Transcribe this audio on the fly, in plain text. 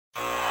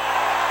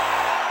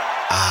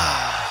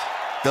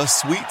The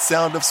sweet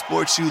sound of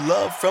sports you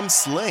love from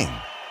Sling.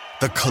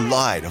 The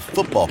collide of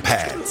football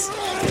pads.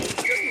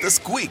 The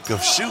squeak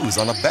of shoes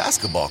on a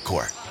basketball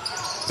court.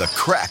 The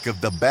crack of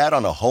the bat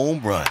on a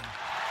home run.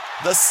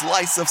 The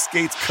slice of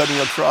skates cutting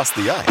across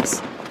the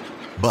ice.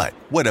 But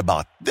what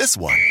about this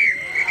one?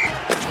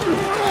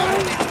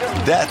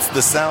 That's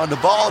the sound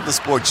of all the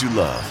sports you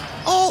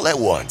love, all at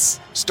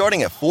once.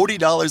 Starting at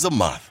 $40 a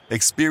month.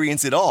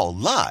 Experience it all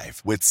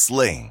live with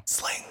Sling.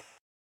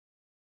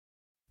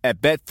 At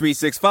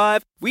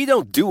Bet365, we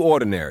don't do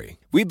ordinary.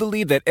 We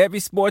believe that every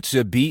sport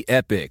should be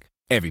epic.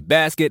 Every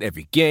basket,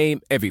 every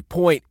game, every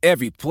point,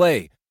 every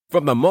play.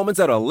 From the moments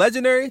that are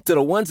legendary to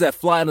the ones that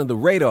fly under the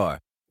radar.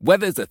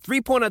 Whether it's a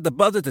three-pointer at the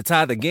buzzer to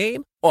tie the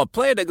game or a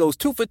player that goes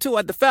 2 for 2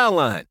 at the foul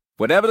line.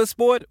 Whatever the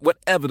sport,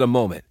 whatever the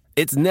moment.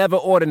 It's never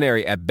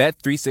ordinary at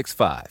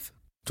Bet365.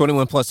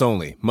 21 plus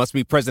only. Must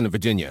be present in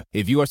Virginia.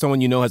 If you or someone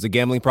you know has a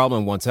gambling problem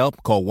and wants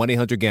help, call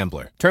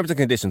 1-800-GAMBLER. Terms and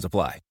conditions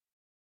apply.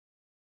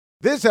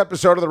 This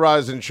episode of the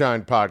Rise and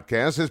Shine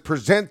podcast is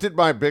presented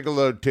by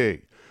Bigelow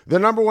Tea, the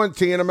 #1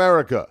 tea in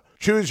America.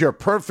 Choose your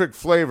perfect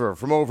flavor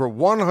from over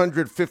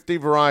 150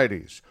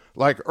 varieties,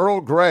 like Earl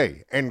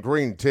Grey and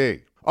green tea.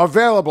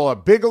 Available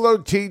at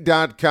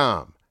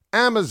BigelowTea.com,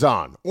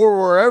 Amazon,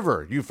 or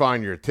wherever you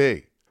find your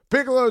tea.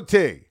 Bigelow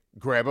Tea.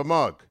 Grab a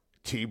mug.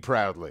 Tea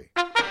proudly.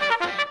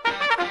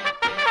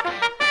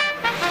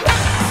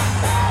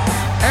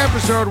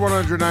 Episode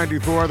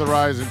 194 of the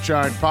Rise and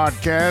Shine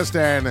podcast,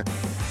 and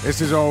this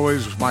is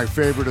always my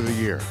favorite of the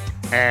year.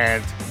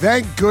 And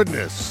thank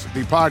goodness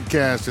the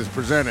podcast is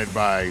presented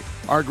by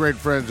our great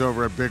friends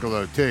over at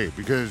Bigelow Tea,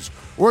 because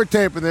we're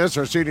taping this,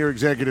 our senior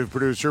executive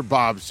producer,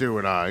 Bob, Sue,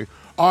 and I,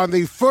 on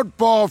the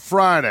Football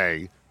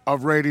Friday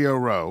of Radio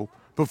Row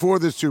before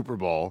the Super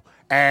Bowl,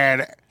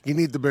 and you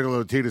need the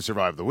Bigelow Tea to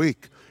survive the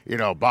week. You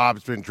know,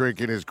 Bob's been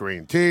drinking his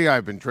green tea.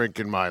 I've been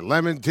drinking my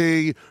lemon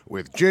tea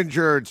with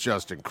ginger. It's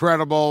just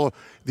incredible.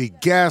 The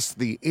guests,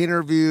 the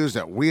interviews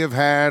that we have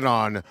had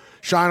on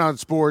Shine on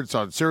Sports,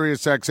 on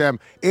SiriusXM,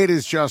 it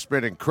has just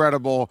been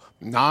incredible.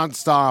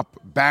 Nonstop,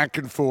 back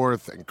and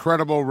forth,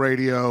 incredible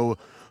radio.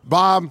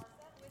 Bob,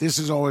 this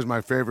is always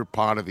my favorite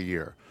pod of the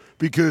year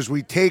because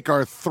we take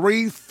our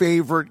 3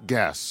 favorite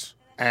guests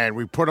and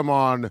we put them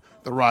on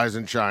the Rise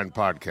and Shine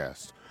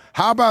podcast.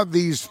 How about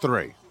these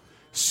 3?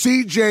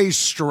 C.J.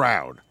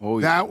 Stroud. Oh,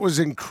 yeah. That was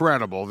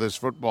incredible this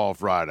Football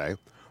Friday.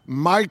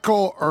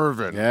 Michael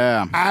Irvin.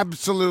 Yeah.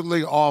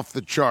 Absolutely off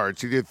the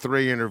charts. He did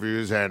 3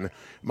 interviews, and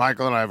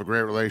Michael and I have a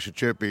great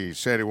relationship. He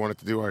said he wanted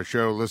to do our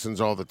show, listens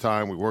all the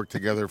time. We worked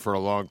together for a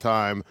long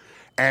time.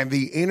 And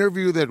the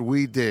interview that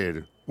we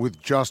did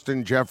with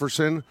Justin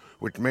Jefferson,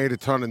 which made a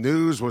ton of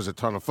news, was a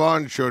ton of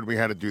fun, showed me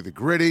how to do the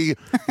gritty.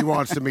 He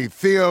wants to meet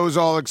Theo's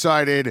all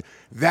excited.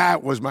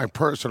 That was my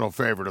personal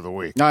favorite of the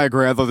week. I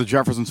agree. I thought the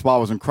Jefferson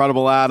spot was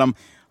incredible, Adam.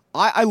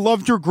 I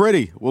loved your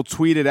gritty. We'll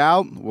tweet it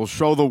out. We'll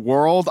show the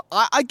world.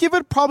 I give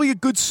it probably a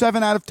good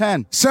 7 out of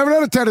 10. 7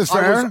 out of 10 is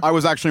fair. I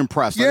was actually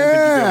impressed. Yeah. I didn't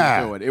think you'd be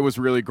able to do it. It was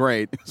really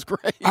great. It was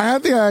great. I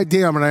had the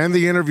idea. I'm going to end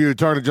the interview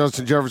talking to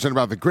Justin Jefferson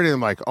about the gritty.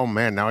 I'm like, oh,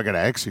 man, now I got to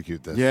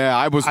execute this. Yeah,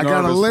 I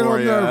got a little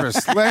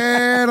nervous.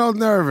 Little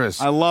nervous.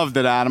 I loved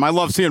it, Adam. I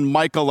love seeing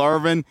Michael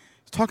Irvin.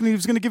 Talking, he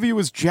was going to give you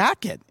his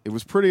jacket. It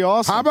was pretty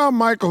awesome. How about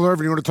Michael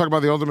Irvin? You want to talk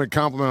about the ultimate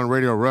compliment on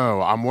Radio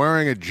Row? I'm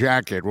wearing a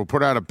jacket. We'll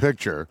put out a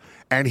picture.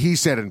 And he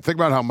said, and think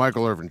about how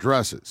Michael Irvin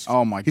dresses.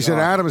 Oh, my God. He said,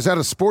 Adam, is that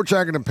a sport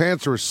jacket and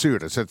pants or a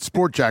suit? I said,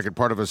 sport jacket,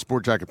 part of a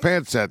sport jacket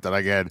pants set that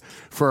I get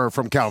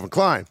from Calvin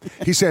Klein.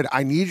 He said,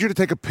 I need you to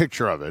take a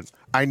picture of it.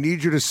 I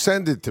need you to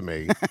send it to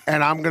me,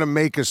 and I'm going to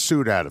make a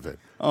suit out of it.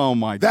 Oh,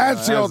 my God.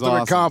 That's the ultimate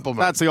awesome. compliment.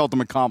 That's the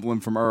ultimate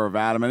compliment from Irv,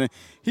 Adam. And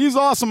he's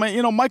awesome.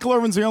 You know, Michael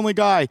Irvin's the only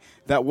guy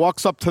that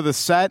walks up to the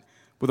set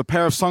with a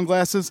pair of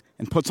sunglasses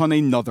and puts on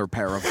another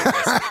pair of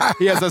glasses.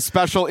 He has a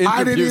special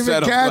interview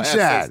set of glasses.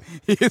 I didn't even catch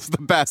that. He is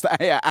the best.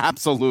 Yeah,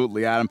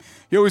 absolutely, Adam.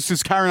 He always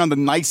just carrying on the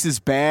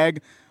nicest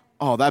bag.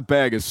 Oh, that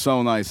bag is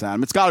so nice,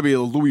 Adam. It's got to be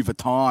a Louis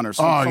Vuitton or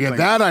something. Oh, yeah,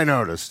 that I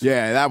noticed.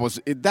 Yeah,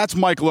 that's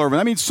Michael Irvin.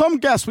 I mean, some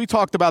guests, we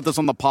talked about this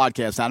on the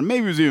podcast, Adam.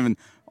 Maybe it was even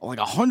like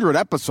 100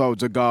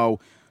 episodes ago.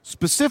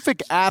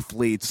 Specific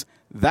athletes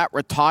that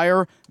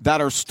retire that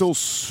are still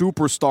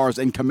superstars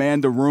and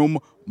command the room.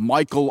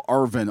 Michael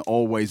Irvin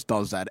always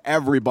does that.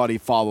 Everybody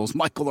follows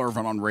Michael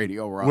Irvin on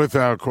Radio Row.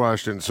 Without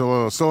question.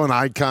 Still an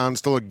icon,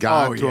 still a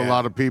god to a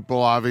lot of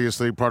people.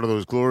 Obviously, part of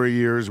those glory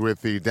years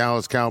with the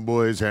Dallas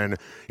Cowboys. And,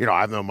 you know,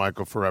 I've known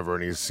Michael forever,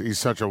 and he's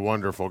such a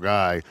wonderful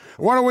guy.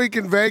 One a week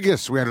in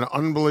Vegas. We had an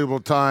unbelievable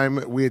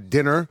time. We had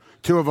dinner,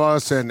 2 of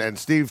us, and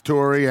Steve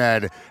Torrey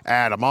at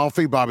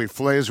Amalfi, Bobby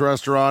Flay's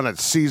restaurant, at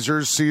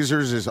Caesars.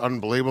 Caesars is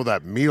unbelievable.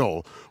 That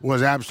meal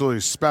was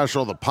absolutely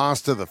special. The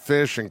pasta, the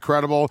fish,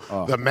 incredible.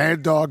 The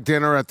Mad Dog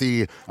dinner at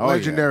the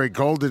legendary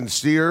Golden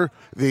Steer,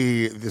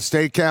 the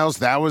steakhouse,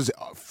 that was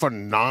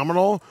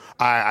phenomenal.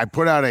 I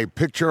put out a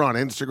picture on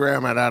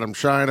Instagram at Adam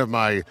Schein of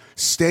my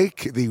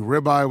steak. The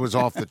ribeye was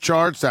off the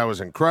charts. That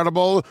was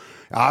incredible.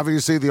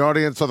 Obviously, the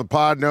audience on the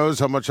pod knows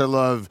how much I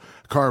love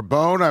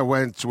Carbone. I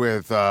went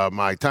with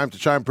my Time to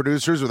Shine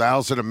producers with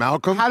Allison and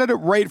Malcolm. How did it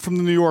rate from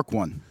the New York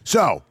one?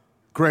 So,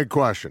 Great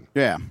question.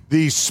 Yeah.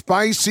 The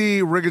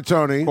spicy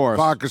rigatoni,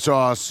 vodka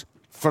sauce,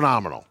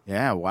 phenomenal.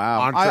 Yeah,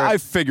 wow. I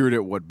figured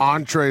it would be.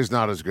 Entree's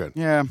not as good.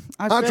 Yeah.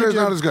 Entree's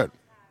not as good.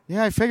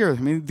 Yeah, I figured.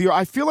 I mean,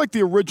 I feel like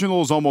the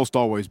original is almost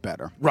always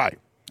better. Right.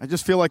 I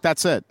just feel like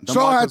that's it.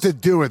 So I had to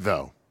do it,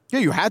 though. Yeah,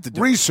 you had to do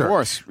research. It, of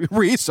course.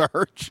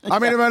 Research. I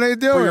mean, if I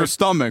didn't do for it. your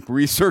stomach.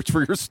 Research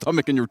for your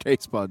stomach and your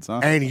taste buds,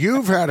 huh? And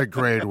you've had a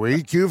great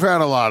week. You've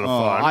had a lot of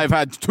fun. I've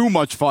had too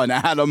much fun,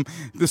 Adam.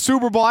 The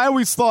Super Bowl, I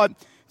always thought,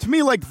 to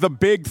me, like the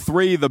big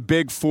three, the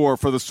big four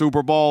for the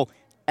Super Bowl,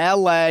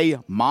 L.A.,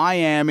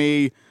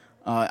 Miami,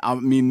 I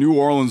mean, New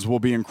Orleans will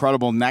be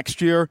incredible next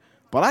year.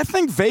 But I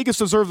think Vegas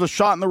deserves a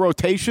shot in the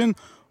rotation.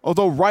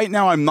 Although right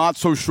now I'm not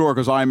so sure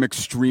because I'm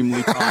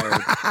extremely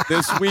tired.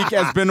 This week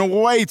has been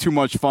way too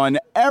much fun.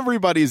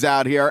 Everybody's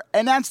out here,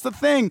 and that's the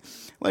thing.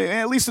 Like,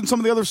 at least in some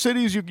of the other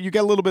cities, you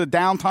get a little bit of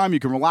downtime. You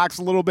can relax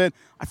a little bit.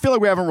 I feel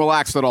like we haven't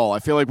relaxed at all. I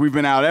feel like we've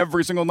been out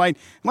every single night.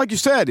 And like you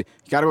said, you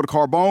got to go to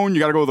Carbone. You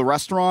got to go to the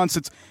restaurants.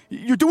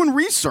 You're doing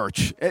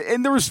research,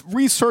 and there's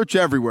research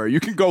everywhere. You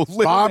can go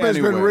literally Bob has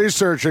anywhere. been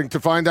researching to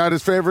find out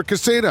his favorite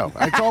casino.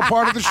 It's all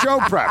part of the show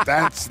prep.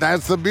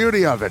 That's the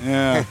beauty of it.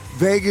 Yeah.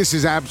 Vegas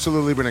has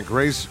absolutely been a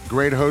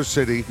great host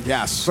city.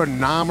 Yes.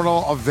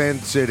 Phenomenal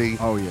event city.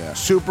 Oh, yeah.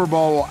 Super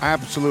Bowl will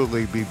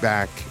absolutely be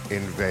back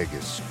in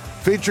Vegas.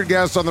 Featured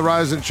guest on the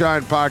Rise and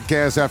Shine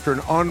podcast after an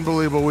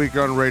unbelievable week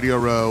on Radio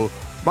Row,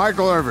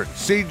 Michael Irvin,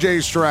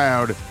 CJ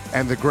Stroud,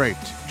 and the great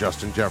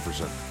Justin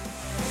Jefferson.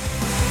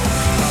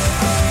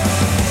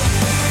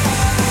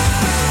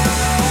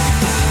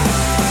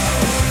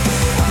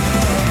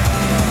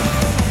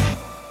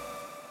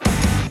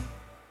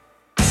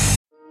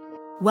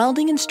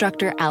 Welding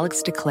instructor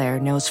Alex DeClaire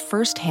knows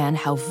firsthand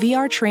how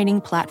VR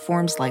training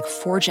platforms like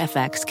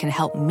ForgeFX can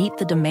help meet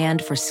the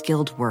demand for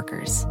skilled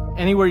workers.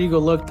 Anywhere you go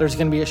look, there's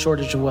going to be a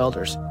shortage of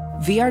welders.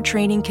 VR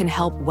training can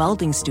help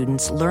welding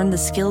students learn the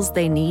skills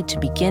they need to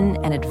begin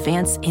and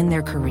advance in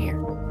their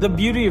career. The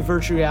beauty of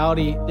virtual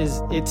reality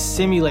is it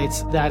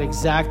simulates that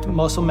exact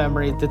muscle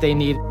memory that they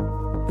need.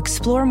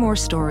 Explore more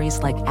stories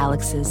like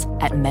Alex's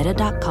at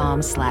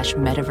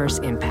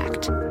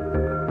meta.com/metaverseimpact.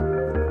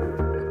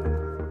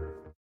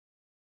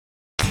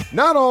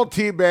 Not all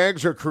tea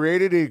bags are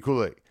created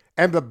equally,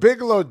 and the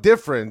Bigelow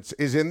difference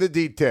is in the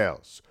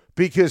details,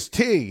 because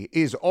tea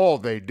is all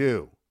they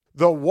do.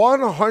 The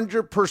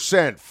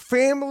 100%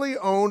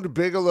 family-owned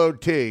Bigelow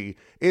tea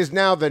is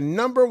now the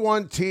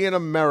 #1 tea in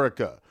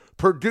America,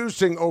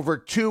 producing over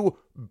 2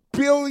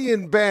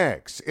 billion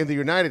bags in the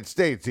United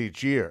States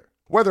each year.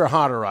 Whether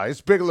hot or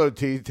ice, Bigelow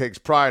tea takes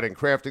pride in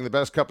crafting the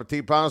best cup of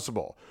tea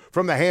possible,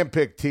 from the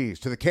hand-picked teas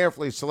to the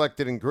carefully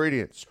selected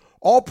ingredients,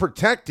 all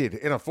protected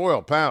in a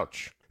foil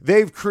pouch.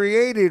 They've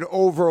created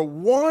over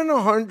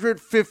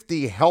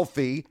 150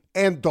 healthy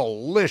and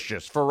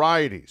delicious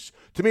varieties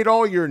to meet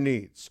all your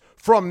needs,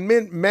 from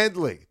mint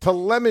medley to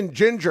lemon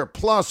ginger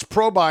plus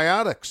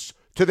probiotics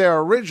to their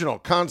original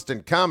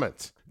constant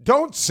comment.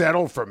 Don't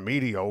settle for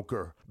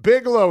mediocre.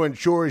 Bigelow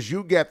ensures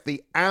you get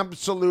the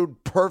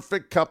absolute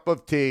perfect cup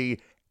of tea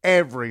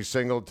every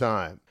single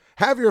time.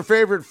 Have your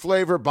favorite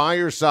flavor by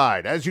your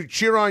side as you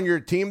cheer on your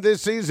team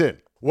this season.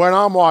 When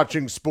I'm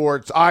watching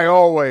sports, I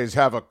always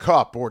have a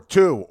cup or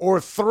 2 or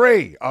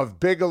 3 of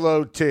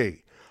Bigelow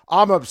tea.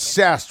 I'm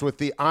obsessed with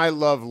the I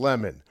Love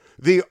Lemon,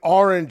 the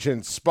orange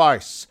and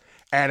spice.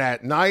 And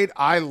at night,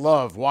 I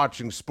love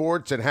watching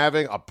sports and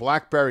having a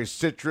blackberry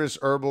citrus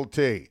herbal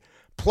tea.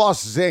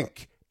 Plus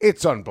zinc.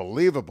 It's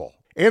unbelievable.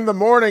 In the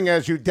morning,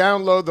 as you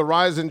download the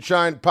Rise and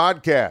Shine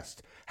podcast,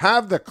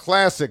 have the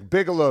classic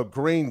Bigelow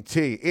green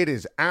tea. It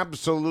is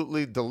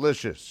absolutely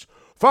delicious.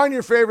 Find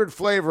your favorite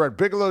flavor at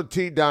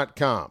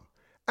BigelowTea.com,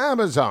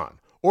 Amazon,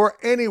 or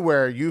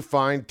anywhere you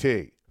find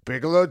tea.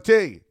 Bigelow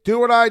Tea. Do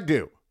what I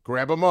do.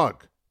 Grab a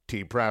mug.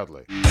 Tea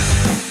proudly.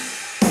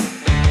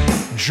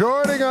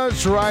 Joining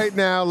us right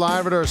now,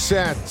 live at our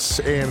sets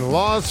in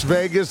Las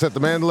Vegas at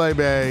the Mandalay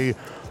Bay,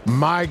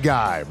 my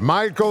guy,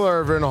 Michael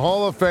Irvin,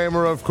 Hall of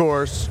Famer, of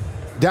course,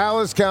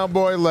 Dallas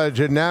Cowboy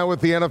legend, now with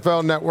the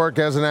NFL Network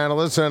as an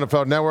analyst. The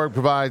NFL Network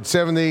provides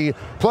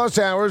 70-plus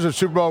hours of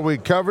Super Bowl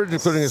week coverage,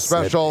 including a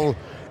special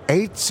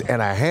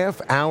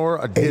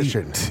 8.5-hour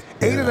edition.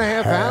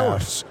 8.5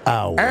 hours.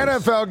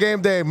 NFL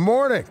Game Day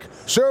morning.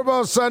 Super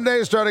Bowl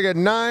Sunday starting at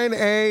 9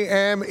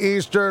 a.m.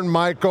 Eastern.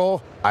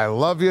 Michael, I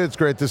love you. It's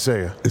great to see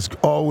you. It's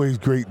always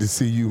great to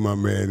see you, my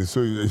man. It's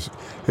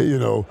you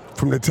know,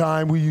 from the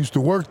time we used to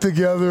work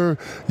together,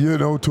 you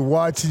know, to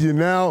watching you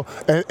now,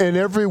 and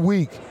every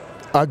week,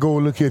 I go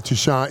look at your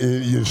shine,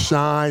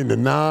 the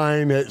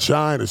 9, that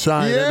shine, the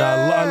shine. Yeah. And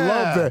I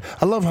love that.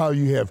 I love how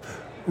you have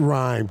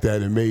rhymed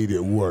that and made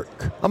it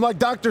work. I'm like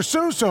Dr.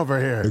 Seuss over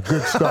here. It's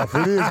good stuff.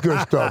 It is good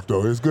stuff,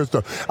 though. It's good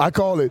stuff.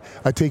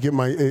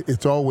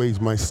 It's always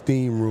my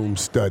steam room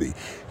study.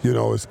 You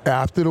know, it's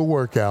after the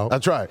workout.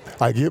 That's right.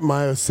 I get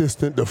my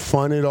assistant to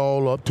fun it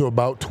all up to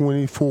about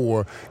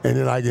 24, and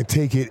then I can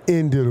take it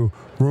into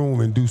the room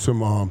and do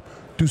some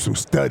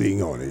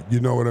studying on it. You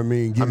know what I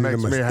mean? That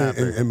makes me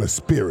happy. In my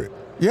spirit.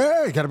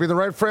 Yeah, you got to be in the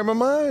right frame of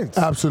mind.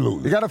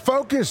 Absolutely. You got to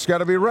focus. You got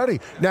to be ready.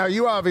 Now,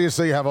 you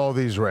obviously have all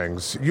these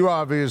rings. You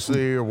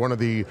obviously are one of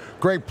the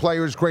great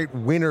players, great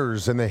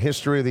winners in the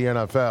history of the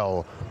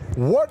NFL.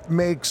 What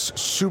makes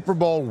Super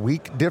Bowl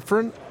week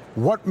different?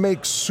 What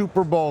makes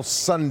Super Bowl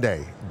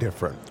Sunday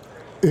different?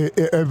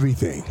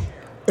 Everything.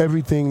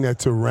 Everything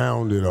that's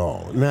around it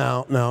all.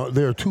 Now,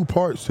 there are two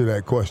parts to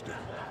that question,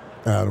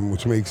 Adam,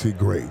 which makes it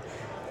great.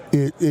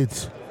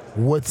 It's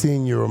what's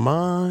in your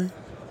mind,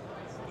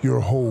 your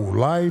whole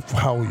life,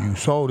 how you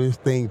saw this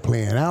thing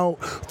playing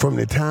out from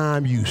the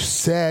time you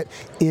sat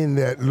in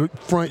that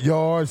front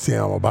yard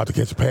saying, I'm about to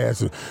catch a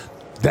pass,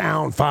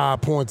 down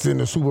 5 points in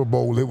the Super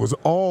Bowl. It was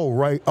all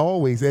right,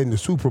 always in the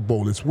Super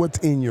Bowl. It's what's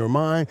in your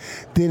mind.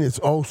 Then it's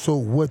also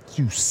what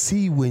you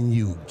see when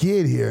you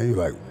get here. And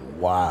you're like,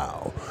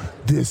 wow,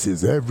 this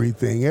is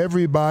everything.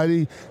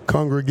 Everybody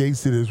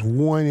congregates to this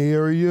one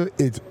area.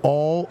 It's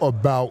all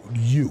about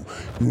you.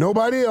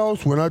 Nobody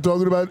else. We're not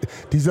talking about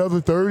these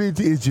other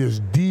 30. It's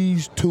just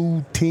these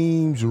two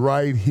teams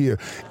right here.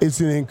 It's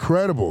an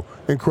incredible,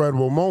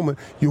 incredible moment.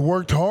 You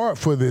worked hard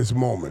for this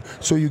moment.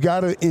 So you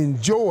got to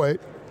enjoy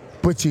it,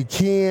 but you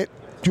can't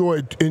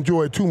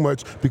enjoy it too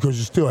much because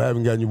you still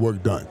haven't gotten your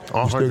work done.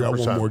 You still got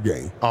one more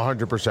game.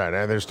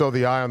 100%. And there's still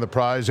the eye on the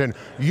prize. And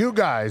you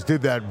guys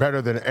did that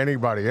better than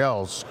anybody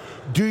else.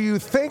 Do you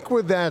think,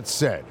 with that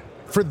said,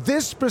 for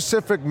this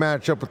specific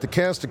matchup with the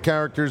cast of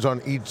characters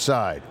on each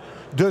side,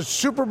 does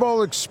Super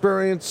Bowl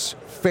experience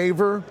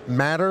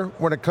matter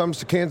when it comes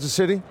to Kansas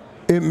City?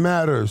 It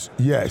matters.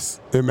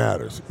 Yes, it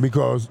matters.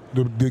 Because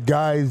the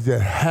guys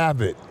that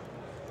have it,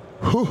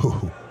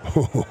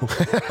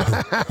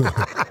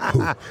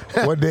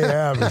 what they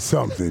have is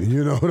something,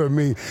 you know what I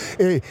mean?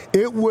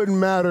 It wouldn't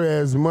matter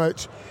as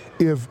much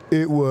if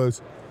it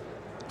was,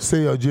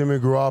 say, a Jimmy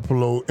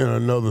Garoppolo in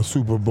another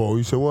Super Bowl.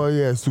 You say, well, he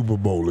has Super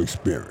Bowl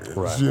experience.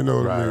 Right. You know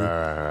what I mean?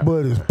 Right.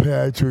 But it's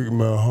Patrick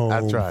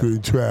Mahomes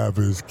and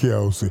Travis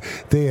Kelce.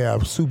 They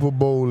have Super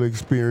Bowl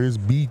experience,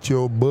 beat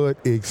your butt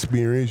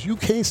experience. You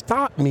can't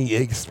stop me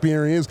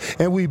experience.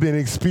 And we've been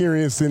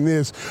experiencing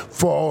this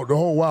for the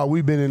whole while.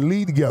 We've been in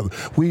league together.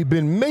 We've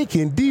been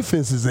making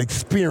defenses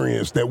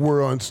experience that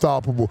we're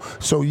unstoppable.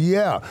 So,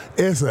 yeah,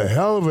 it's a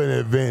hell of an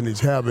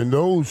advantage having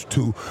those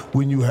two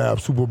when you have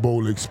Super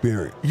Bowl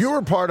experience. You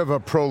were part of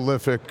a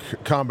prolific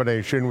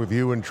combination with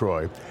you and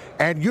Troy,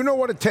 and you know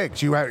what it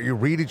takes. You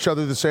read each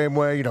other the same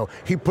way. You know,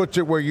 he puts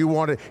it where you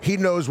want it. He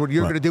knows what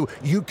you're going to do.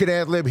 You can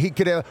ad-lib, he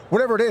can ad-lib,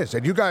 whatever it is.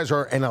 And you guys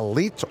are an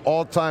elite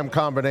all-time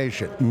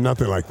combination.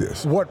 Nothing like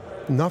this.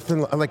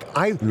 Nothing like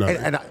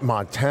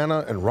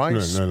Montana and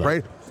Rice,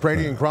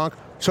 Brady and Gronk.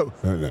 So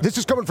this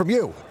is coming from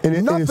you.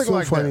 And nothing it's so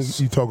like funny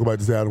this. you talk about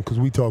this, Adam, because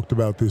we talked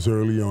about this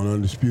early on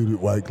Undisputed.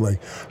 Like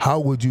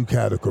how would you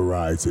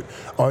categorize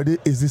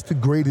it? Is this the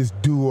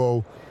greatest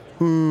duo?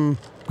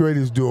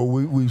 Greatest duo.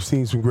 We've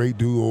seen some great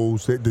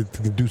duos that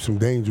can do some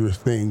dangerous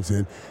things.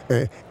 And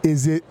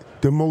is it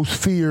the most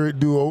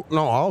feared duo?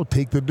 No, I'll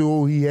take the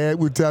duo he had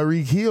with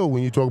Tyreek Hill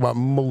when you talk about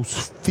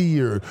most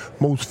feared.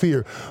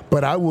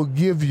 But I will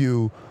give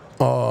you,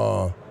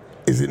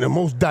 is it the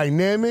most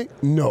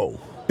dynamic? No.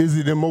 Is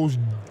it the most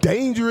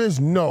dangerous?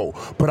 No.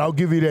 But I'll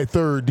give you that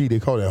third D. They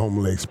call that home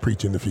legs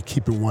preaching if you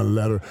keep it one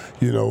letter,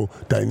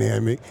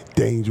 dynamic,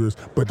 dangerous.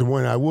 But the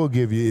one I will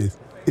give you is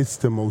it's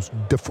the most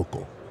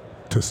difficult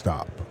to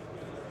stop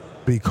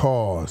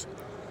because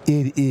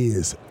it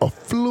is a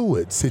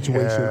fluid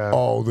situation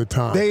all the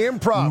time. They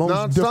improv most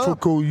non-stop.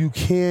 Difficult, you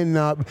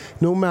cannot,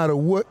 no matter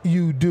what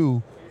you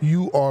do,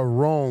 you are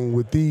wrong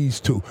with these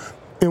two.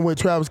 And what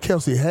Travis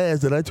Kelce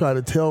has that I try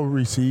to tell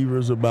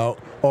receivers about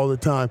all the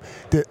time,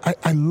 that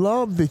I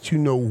love that you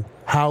know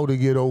how to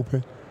get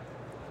open,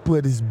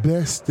 but it's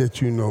best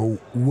that you know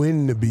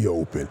when to be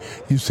open.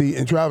 You see,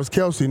 and Travis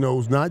Kelce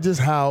knows not just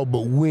how,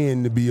 but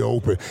when to be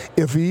open.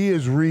 If he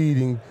is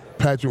reading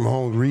Patrick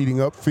Mahomes, reading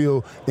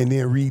upfield and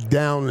then read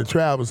down to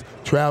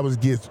Travis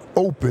gets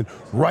open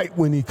right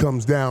when he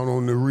comes down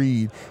on the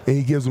read, and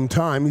he gives him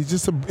time.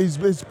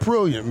 It's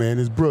brilliant, man.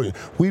 It's brilliant.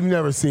 We've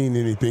never seen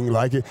anything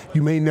like it.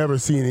 You may never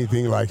see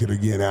anything like it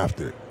again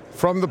after it.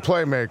 From the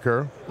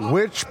playmaker,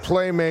 which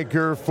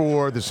playmaker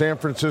for the San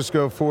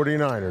Francisco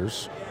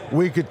 49ers?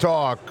 We could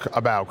talk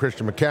about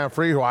Christian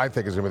McCaffrey, who I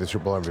think is going to be the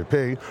Super Bowl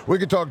MVP. We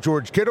could talk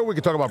George Kittle. We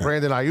could talk about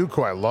Brandon Ayuk,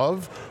 who I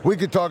love. We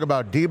could talk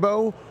about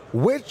Debo.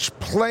 Which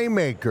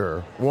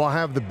playmaker will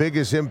have the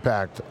biggest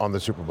impact on the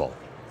Super Bowl?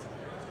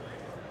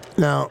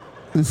 Now,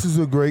 this is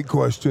a great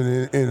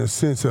question in a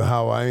sense of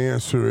how I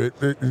answer it.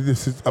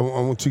 I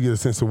want you to get a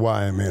sense of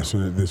why I'm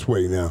answering it this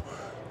way now.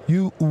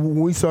 When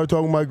we start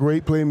talking about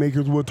great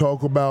playmakers, we'll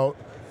talk about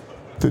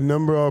the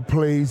number of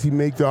plays he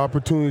makes, the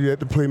opportunity that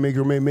the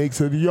playmaker may make,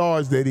 so the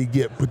yards that he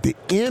gets. But the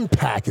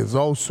impact is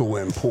also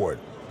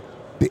important.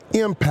 The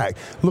impact.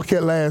 Look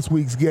at last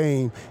week's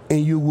game,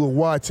 and you will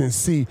watch and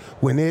see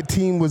when their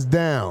team was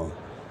down,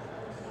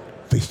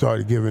 they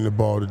started giving the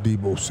ball to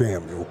Debo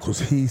Samuel because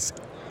he's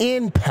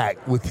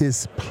impact with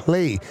his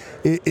play.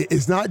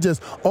 It's not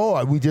just,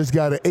 we just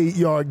got an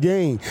 8-yard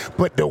gain,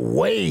 but the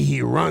way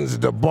he runs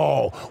the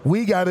ball.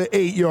 We got an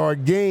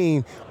 8-yard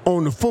gain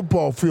on the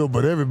football field,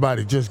 but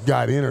everybody just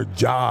got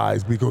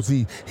energized because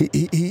he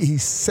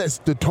sets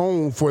the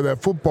tone for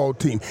that football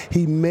team.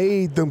 He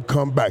made them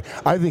come back.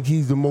 I think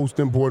he's the most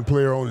important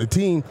player on the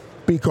team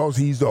because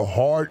he's the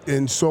heart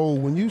and soul.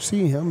 When you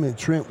see him and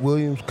Trent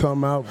Williams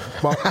come out,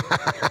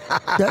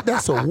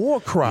 that's a war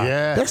cry.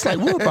 Yeah. That's like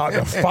we're about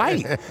to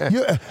fight.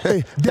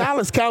 Hey,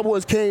 Dallas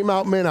Cowboys came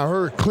out, man, I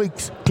heard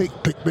clicks, click,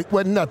 click, click.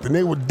 Wasn't nothing.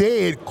 They were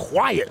dead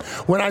quiet.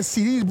 When I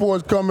see these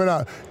boys coming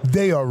out,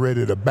 they are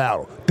ready to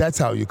battle. That's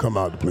how you come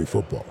out to play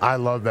football. I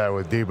love that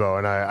with Debo,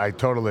 and I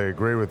totally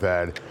agree with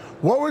that.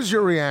 What was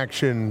your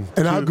reaction?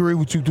 And I agree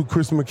with you, too.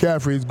 Chris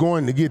McCaffrey is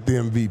going to get the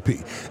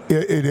MVP.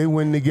 They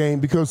win the game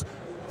because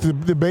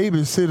the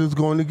babysitter's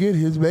going to get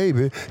his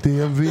baby the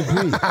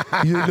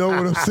MVP. You know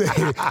what I'm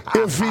saying?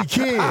 If he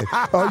can.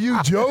 Are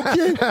you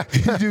joking?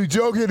 You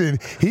joking?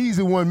 And he's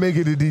the one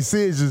making the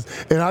decisions.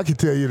 And I can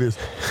tell you this.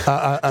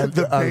 I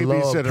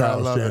love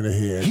Kyle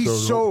Shanahan.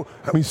 He's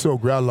so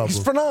great. I love him.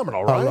 He's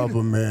phenomenal, right? I love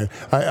him, man.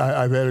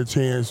 I've had a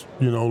chance,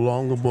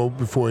 long ago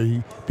before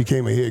he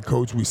became a head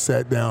coach. We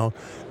sat down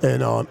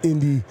and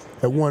Indy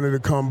at one of the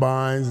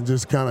combines and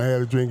just kind of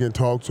had a drink and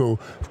talk. So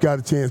I've got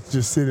a chance to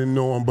just sit and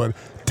know him, but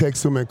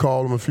text him and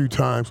call him a few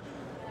times.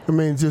 I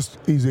mean,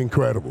 he's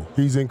incredible.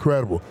 He's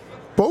incredible.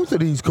 Both of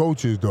these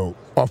coaches, though,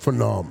 are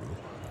phenomenal.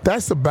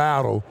 That's the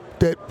battle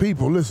that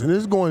people, listen,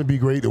 it's going to be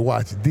great to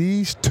watch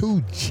these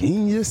two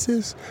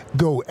geniuses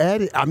go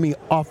at it. I mean,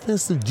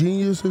 offensive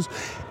geniuses.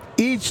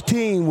 Each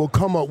team will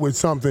come up with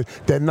something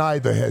that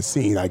neither has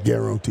seen, I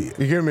guarantee it.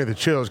 You're giving me the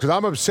chills because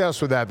I'm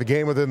obsessed with that. The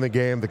game within the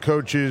game, the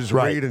coaches,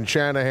 right. Reid and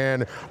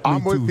Shanahan.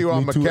 I'm with you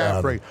on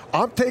McCaffrey.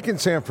 I'm taking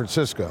San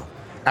Francisco.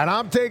 And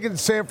I'm taking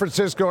San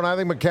Francisco, and I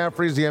think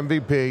McCaffrey's the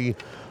MVP.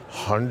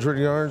 100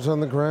 yards on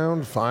the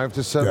ground, 5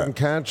 to 7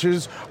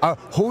 catches.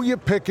 Who are you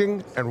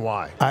picking and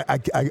why?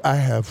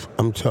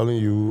 I'm telling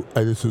you,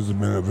 this has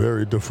been a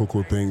very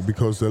difficult thing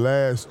because the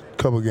last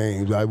couple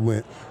games I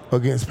went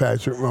against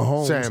Patrick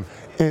Mahomes. Same.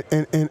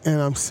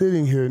 And I'm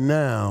sitting here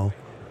now,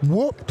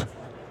 whooped.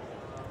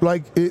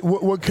 Like,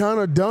 what kind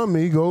of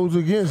dummy goes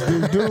against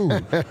this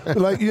dude?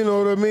 Like, you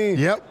know what I mean?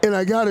 Yep. And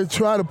I got to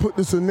try to put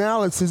this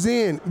analysis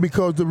in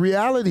because the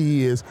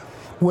reality is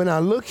when I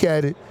look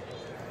at it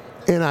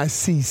and I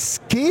see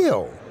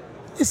skill,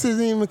 this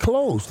isn't even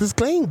close. This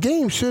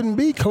game shouldn't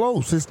be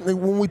close.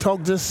 When we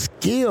talk just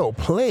skill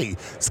play,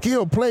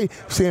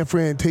 San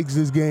Fran takes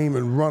this game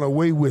and run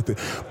away with it.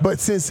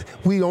 But since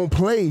we don't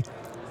play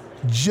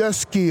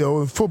just skill,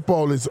 and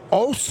football is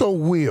also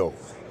will,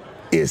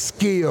 it's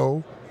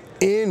skill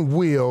and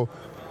will,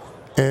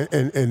 and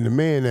the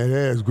man that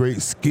has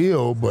great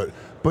skill, but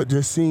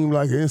just seemed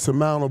like an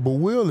insurmountable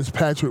will is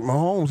Patrick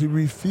Mahomes. He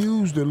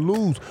refused to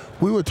lose.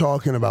 We were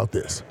talking about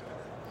this.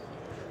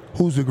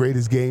 Who's the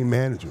greatest game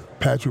manager,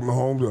 Patrick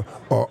Mahomes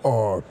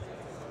or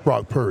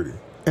Brock Purdy?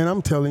 And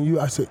I'm telling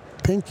you, I said,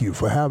 thank you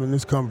for having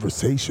this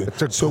conversation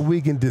so we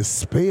can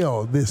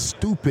dispel this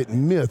stupid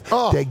myth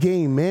that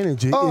game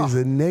manager is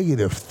a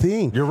negative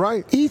thing. You're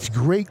right. Each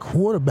great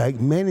quarterback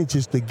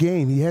manages the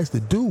game. He has to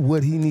do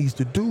what he needs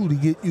to do to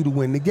get you to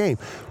win the game.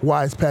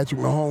 Why is Patrick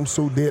Mahomes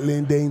so deadly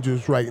and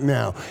dangerous right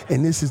now?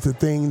 And this is the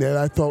thing that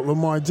I thought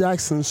Lamar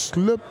Jackson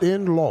slipped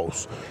and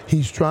lost.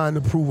 He's trying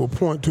to prove a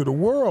point to the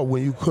world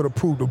when you could have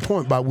proved a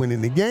point by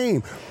winning the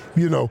game.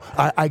 You know,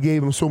 I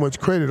gave him so much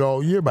credit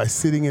all year by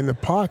sitting in the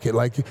pocket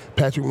like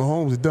Patrick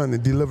Mahomes had done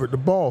and delivered the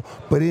ball.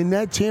 But in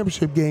that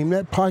championship game,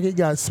 that pocket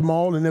got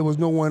small and there was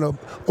no one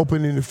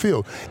open in the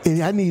field.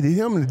 And I needed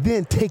him to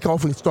then take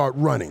off and start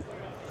running.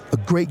 A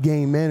great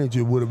game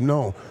manager would have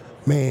known,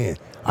 man,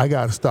 I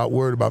got to stop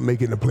worried about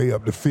making the play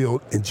up the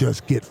field and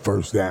just get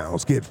first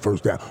downs,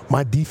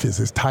 My defense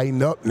is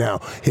tightened up now.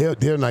 Hell,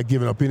 they're not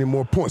giving up any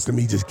more points to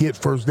me. Just get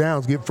first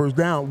downs,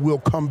 we'll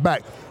come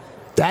back.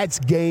 That's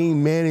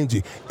game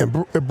managing.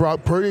 And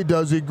Brock Purdy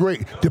does it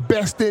great. The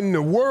best in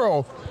the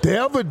world to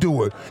ever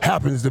do it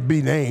happens to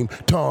be named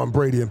Tom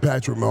Brady and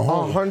Patrick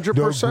Mahomes.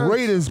 100%. The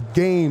greatest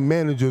game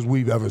managers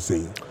we've ever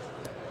seen.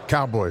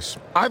 Cowboys.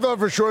 I thought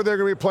for sure they're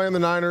going to be playing the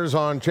Niners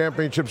on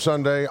Championship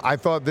Sunday. I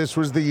thought this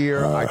was the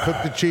year. I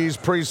took the cheese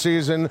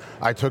preseason.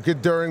 I took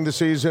it during the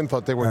season.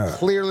 Thought they were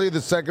clearly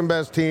the second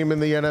best team in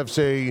the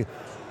NFC.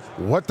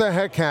 What the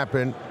heck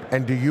happened?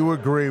 And do you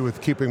agree with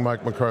keeping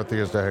Mike McCarthy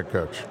as the head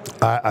coach?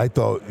 I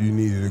thought you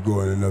needed to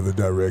go in another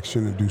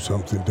direction and do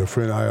something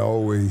different. I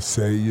always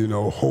say,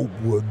 hope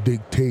will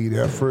dictate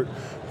effort,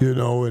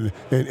 and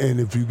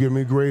if you give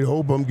me great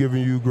hope, I'm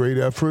giving you great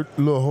effort,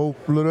 little hope,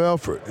 little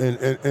effort.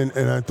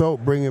 And I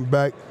thought bringing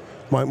back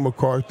Mike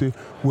McCarthy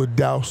would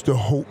douse the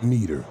hope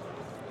meter.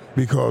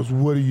 Because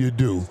what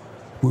do?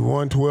 We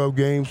won 12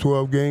 games,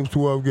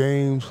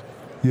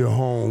 you're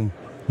home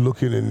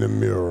looking in the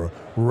mirror.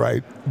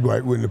 right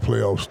when the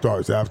playoff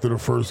starts after the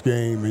first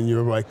game, and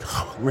you're like,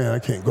 oh, man, I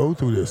can't go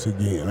through this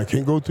again.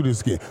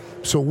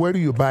 So where do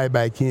you buy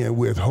back in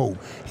with hope?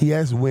 He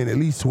has to win at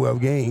least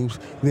 12 games.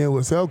 Then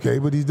we'll say, okay,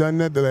 but he's done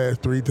that the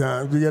last 3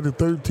 times. We got the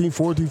 13,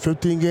 14,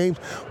 15 games.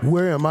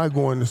 Where am I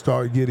going to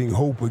start getting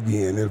hope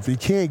again? And if he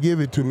can't give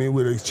it to me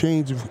with an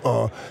exchange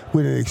of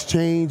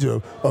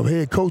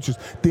head coaches,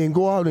 then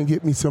go out and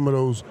get me some of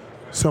those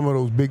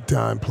big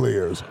time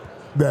players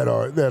that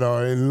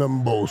are in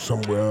limbo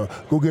somewhere.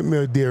 Go get me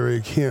a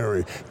Derrick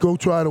Henry. Go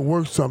try to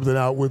work something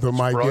out with a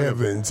Mike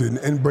Evans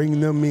and bring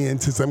them in.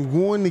 Since I'm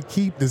going to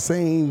keep the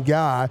same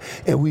guy,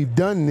 and we've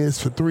done this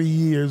for 3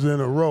 years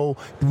in a row,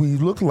 we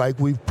look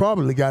like we've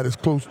probably got as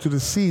close to the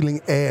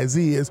ceiling as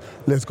is.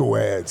 Let's go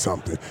add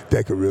something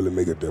that could really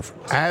make a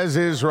difference. As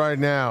is right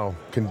now,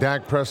 can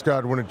Dak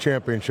Prescott win a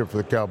championship for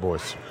the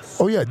Cowboys?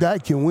 Oh, yeah,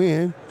 Dak can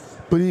win,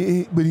 but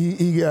he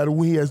got to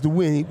win. He has to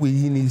win.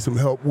 He needs some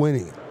help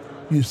winning.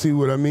 You see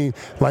what I mean?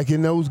 Like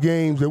in those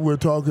games that we're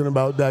talking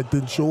about that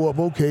didn't show up,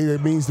 okay,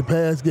 that means the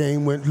pass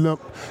game went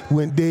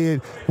dead.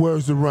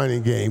 Where's the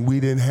running game? We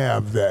didn't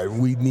have that.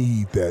 We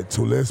need that.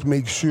 So let's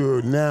make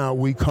sure now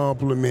we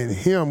complement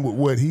him with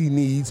what he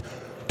needs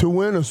to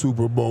win a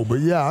Super Bowl. But,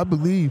 yeah, I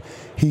believe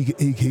he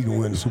can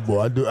win the Super Bowl.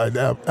 I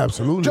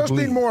absolutely just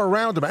believe. Need more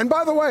around him. And,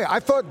 by the way,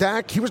 I thought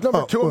Dak, he was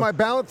number 2 on my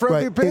ballot for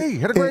MVP.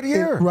 Had a great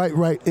year.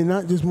 Right. And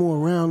not just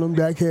more around him.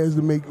 Dak has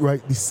to make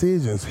right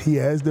decisions. He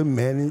has to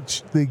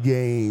manage the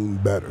game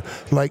better.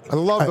 Like, I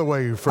love the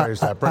way you phrase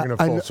that, bringing it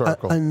full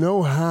circle. I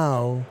know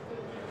how.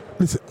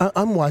 Listen,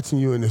 I'm watching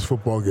you in this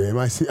football game.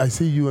 I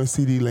see you and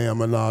CeeDee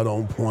Lamb are not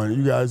on point.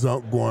 You guys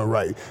aren't going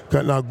right.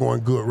 Not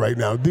going good right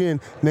now.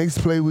 Then, next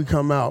play we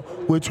come out,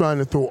 we're trying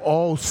to throw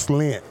all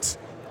slants.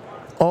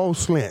 The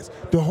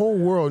whole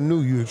world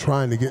knew you were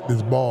trying to get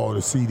this ball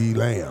to CeeDee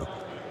Lamb.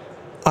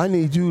 I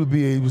need you to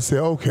be able to say,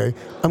 okay,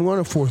 I'm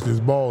going to force this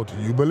ball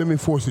to you, but let me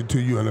force it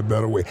to you in a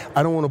better way.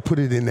 I don't want to put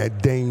it in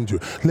that danger.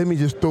 Let me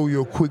just throw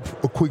you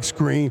a quick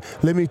screen.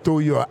 Let me throw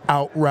you an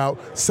out route,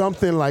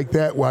 something like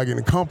that where I can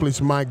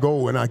accomplish my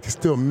goal and I can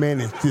still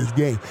manage this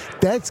game.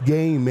 That's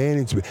game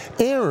management.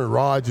 Aaron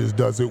Rodgers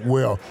does it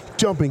well,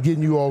 jumping,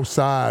 getting you off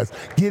sides,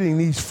 getting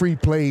these free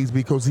plays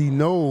because he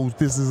knows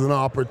this is an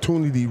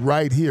opportunity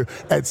right here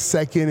at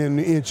second and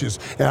inches,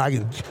 and I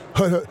can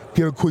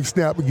get a quick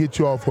snap and get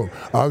you off him.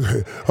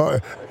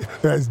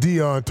 That's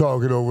Dion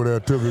talking over there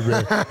to me,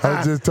 man. I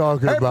was just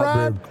talking about,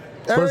 man.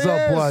 What's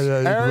up, boy?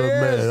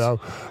 Man.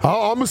 I'm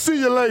going to see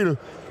you later.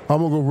 I'm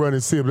going to go run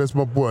and see him. That's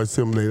my boy,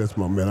 Simile. That's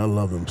my man. I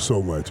love him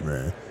so much,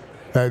 man.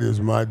 That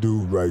is my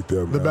dude right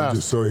there, man. The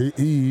best.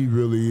 He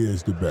really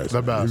is the best.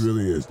 The best. He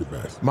really is the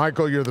best.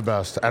 Michael, you're the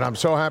best. And I'm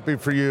so happy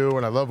for you,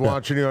 and I love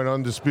watching you on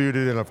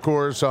Undisputed and, of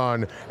course,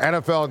 on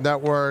NFL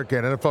Network,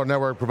 and NFL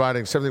Network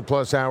providing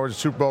 70-plus hours of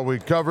Super Bowl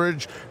week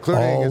coverage.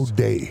 Including All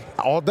day.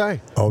 All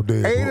day? All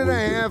day.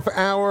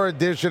 8.5-hour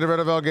edition of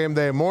NFL Game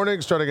Day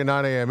morning, starting at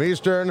 9 a.m.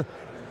 Eastern.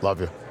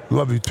 Love you.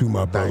 Love you too,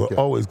 my brother.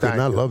 Always good.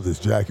 And I love this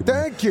jacket.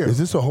 Thank you. Is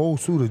this a whole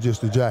suit or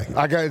just a jacket?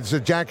 It's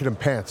a jacket and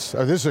pants.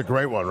 This is a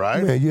great one,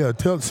 right? Man, yeah.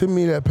 Send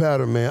me that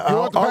pattern, man.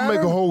 I'll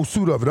make a whole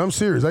suit of it. I'm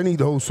serious. I need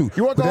the whole suit.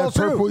 You want the whole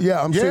purple, suit?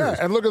 Yeah, I'm serious.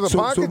 Yeah, and look at the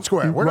pocket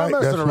square. We're not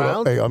messing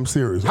around. Hey, I'm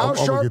serious. How I'm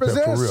sharp gonna is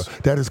get that this? for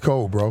real. That is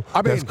cold, bro.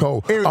 That's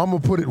cold. I'm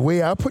going to put it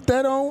way out. I put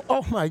that on.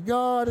 Oh, my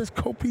God. This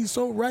coat piece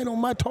so right on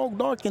my tall,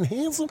 dark, and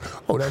handsome.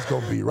 Oh, that's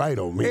going to be right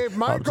on me. If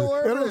Michael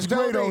Irvin is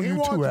telling me he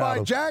wants my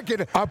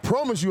jacket. I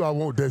promise you I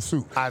want that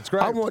suit. That's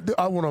great. I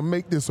want to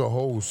make this a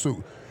whole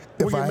suit.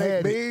 Will you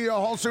make me a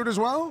whole suit as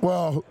well?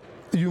 Well,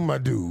 you my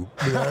dude.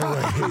 You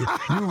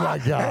my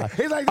guy.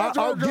 He's like, that's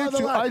where I'm drawing the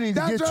line. I need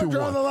to get you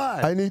one.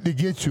 I need to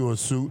get you a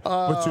suit,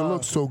 but you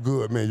look so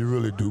good, man. You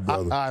really do,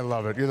 brother. I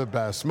love it. You're the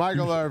best.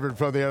 Michael Irvin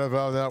from the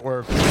NFL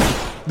Network.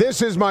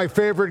 This is my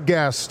favorite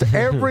guest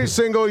every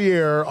single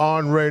year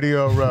on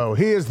Radio Row.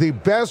 He is the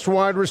best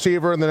wide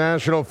receiver in the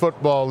National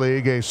Football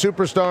League, a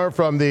superstar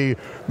from the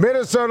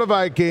Minnesota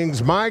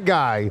Vikings, my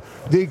guy,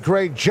 the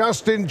great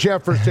Justin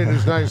Jefferson,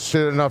 who's nice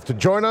enough to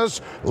join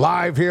us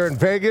live here in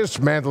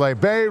Vegas, Mandalay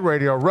Bay,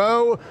 Radio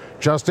Row.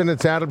 Justin,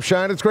 it's Adam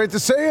Schein. It's great to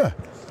see you.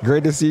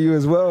 Great to see you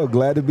as well.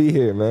 Glad to be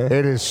here, man.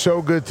 It is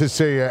so good to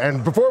see you.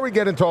 And before we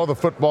get into all the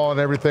football and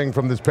everything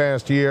from this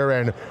past year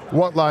and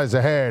what lies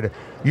ahead,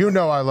 you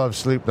know I love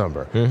Sleep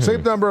Number. Mm-hmm.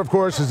 Sleep Number, of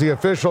course, is the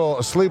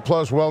official Sleep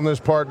Plus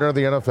wellness partner of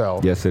the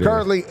NFL. Yes, it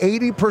Currently,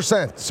 is.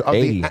 80% of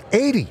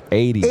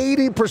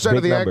 80%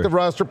 of the active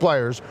roster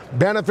players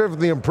benefit from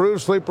the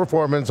improved sleep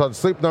performance on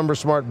Sleep Number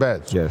smart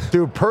beds. Yes.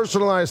 Through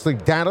personalized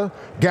sleep data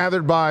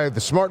gathered by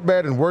the smart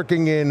bed and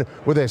working in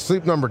with a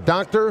Sleep Number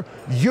doctor,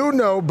 you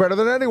know better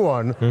than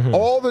anyone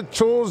all the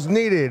tools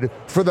needed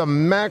for the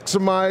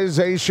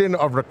maximization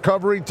of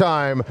recovery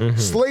time.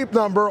 Sleep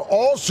Number,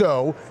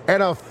 also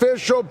an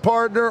official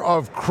partner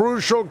of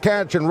Crucial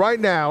Catch, and right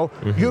now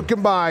you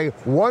can buy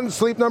one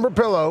Sleep Number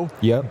pillow,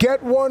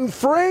 get one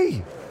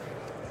free.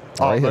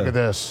 Right look here. at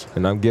this,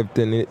 and I'm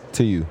gifting it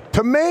to you.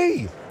 To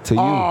me. To you.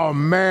 Oh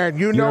man,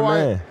 you know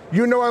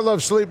I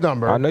love Sleep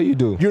Number. I know you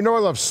do. You know I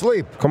love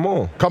sleep. Come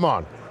on.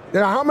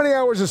 Now, how many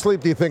hours of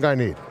sleep do you think I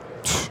need?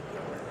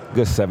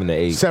 Good 7 to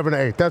 8. 7 to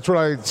 8. That's what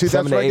I see.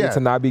 7 that's to what 8 I get. to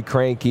not be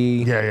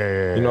cranky.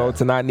 Yeah. You know,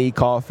 to not need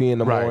coffee in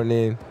the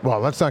morning. Well,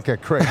 let's not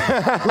get crazy.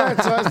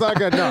 let's not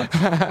get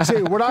nuts.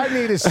 See, what I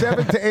need is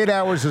 7 to 8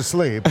 hours of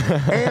sleep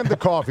and the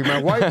coffee.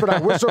 My wife and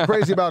I, we're so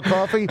crazy about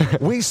coffee.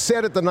 We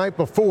set it the night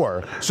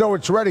before, so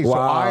it's ready. Wow. So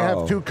I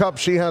have 2 cups.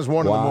 She has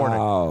 1 in the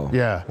morning.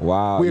 Yeah.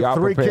 Wow. We have Y'all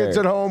 3 prepared. kids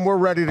at home. We're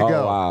ready to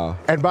go. Wow.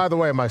 And by the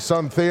way, my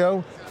son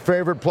Theo,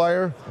 favorite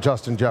player,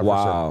 Justin Jefferson.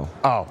 Wow.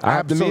 Oh, I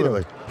have to meet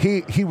absolutely. him.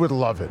 He would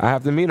love it. I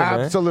have to meet him, man.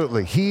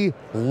 Absolutely. He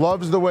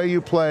loves the way you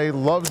play,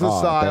 loves the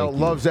style, thank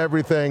you. loves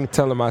everything.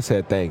 Tell him I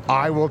said thank you.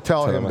 I will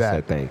tell him I that.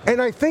 said thank you.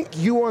 And I think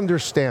you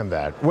understand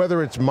that,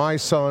 whether it's my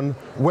son,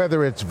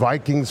 whether it's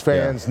Vikings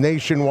fans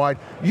nationwide,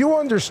 you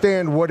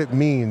understand what it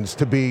means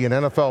to be an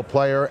NFL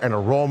player and a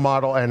role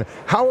model and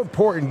how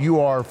important you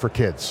are for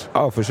kids.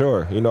 Oh, for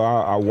sure. You know,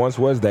 I once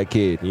was that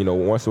kid. You know,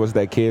 once was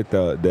that kid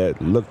that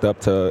looked up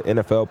to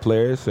NFL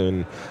players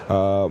and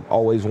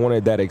always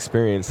wanted that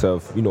experience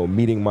of, you know,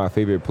 meeting my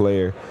favorite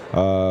player,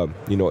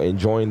 you know,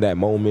 enjoying that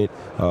moment,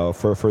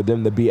 for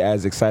them to be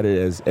as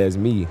excited as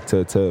me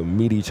to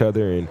meet each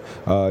other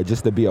and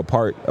just to be a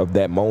part of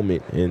that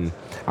moment. And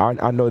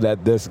I know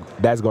that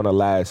that's going to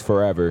last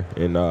forever.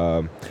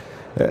 And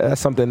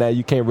that's something that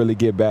you can't really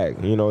get back.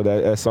 You know,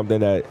 that's something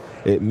that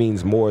it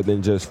means more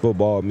than just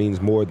football. It means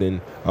more than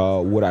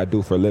what I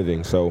do for a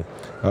living. So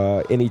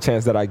any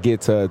chance that I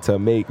get to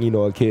make, you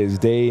know, a kid's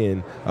day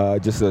and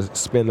just to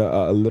spend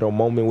a little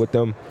moment with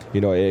them,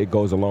 you know, it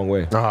goes a long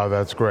way. Oh,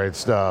 that's great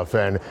stuff.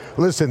 And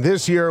listen,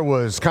 this year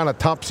was kind of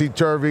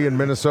topsy-turvy in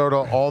Minnesota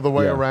all the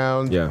way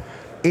around. Yeah.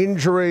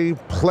 Injury,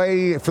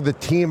 play for the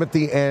team at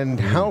the end.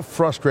 How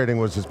frustrating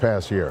was this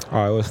past year? It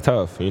was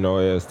tough. You know,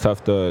 it was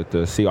tough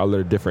to see all of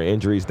the different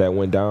injuries that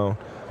went down.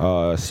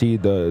 See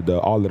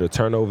the all of the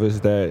turnovers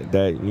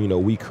that you know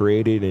we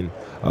created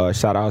and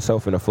shot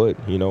ourselves in the foot.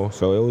 You know,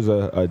 so it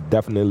was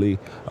definitely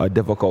a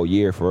difficult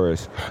year for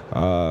us.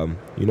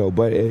 You know,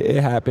 but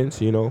it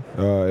happens. You know,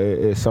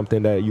 it's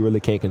something that you really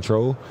can't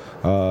control.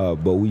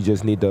 But we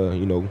just need to,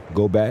 you know,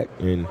 go back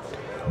and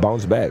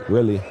bounce back,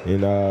 really.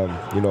 And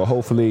you know,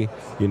 hopefully,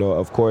 you know,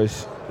 of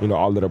course, you know,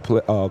 all of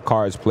the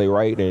cards play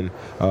right, and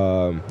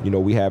you know,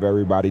 we have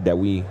everybody that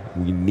we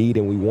need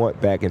and we want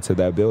back into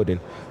that building.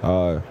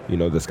 You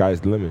know, the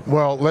sky's the limit.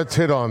 Well, let's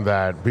hit on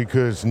that,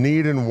 because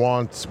need and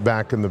wants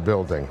back in the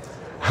building.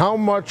 How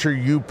much are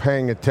you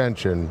paying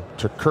attention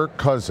to Kirk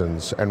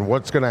Cousins and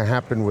what's going to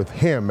happen with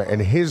him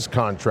and his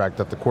contract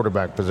at the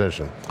quarterback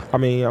position? I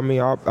mean,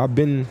 I've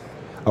been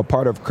a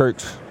part of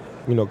Kirk's,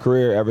 you know,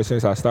 career ever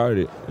since I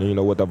started, you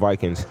know, with the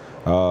Vikings.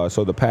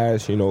 So the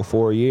past, you know,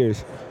 4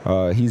 years,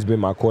 he's been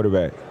my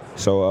quarterback.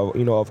 So,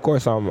 you know, of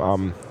course,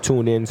 I'm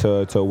tuned in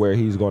to where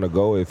he's going to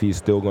go, if he's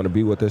still going to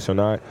be with us or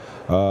not,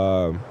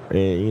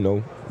 and, you know,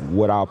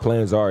 what our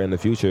plans are in the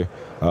future.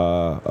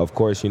 Of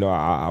course, you know,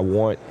 I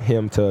want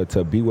him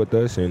to be with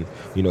us, and,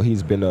 you know,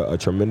 he's been a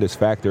tremendous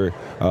factor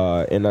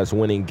in us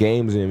winning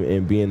games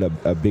and being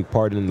a big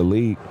part in the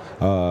league.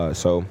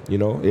 So, you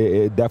know,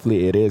 it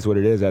definitely is what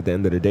it is at the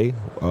end of the day,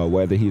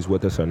 whether he's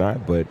with us or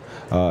not, but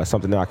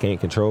something that I can't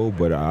control,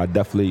 but I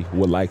definitely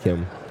would like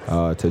him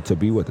to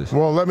be with us.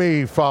 Well, let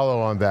me follow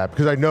on that,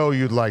 because I know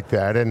you'd like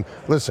that. And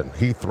listen,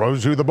 he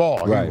throws you the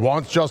ball. Right. He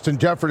wants Justin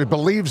Jefferson,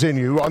 believes in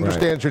you,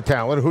 understands your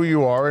talent, who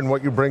you are, and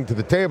what you bring to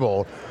the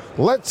table.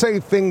 Let's say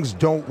things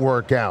don't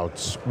work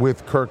out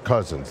with Kirk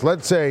Cousins.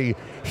 Let's say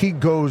he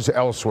goes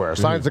elsewhere,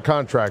 signs a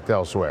contract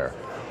elsewhere.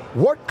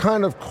 What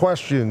kind of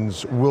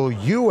questions will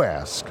you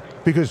ask?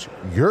 Because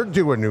you're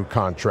due a new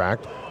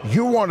contract.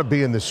 You want to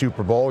be in the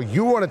Super Bowl.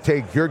 You want to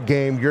take your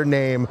game, your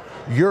name,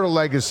 your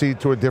legacy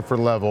to a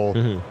different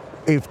level.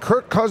 If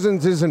Kirk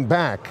Cousins isn't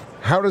back,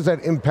 how does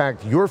that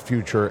impact your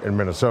future in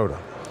Minnesota?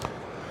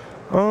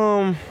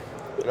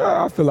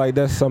 I feel like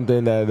that's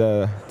something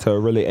that to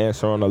really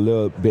answer on a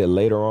little bit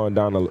later on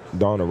down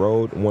the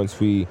road, once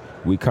we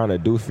kind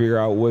of do figure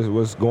out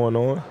what's going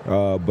on.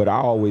 But I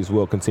always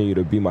will continue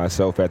to be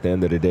myself at the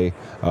end of the day.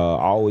 I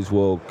always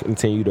will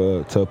continue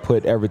to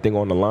put everything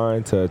on the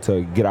line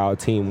to get our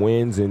team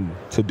wins and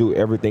to do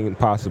everything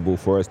possible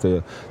for us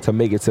to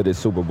make it to the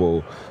Super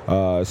Bowl.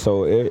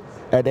 So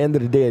at the end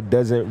of the day, it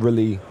doesn't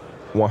really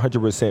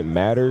 100%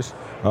 matters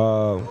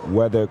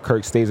whether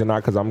Kirk stays or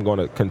not, because I'm going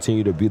to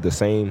continue to be the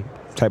same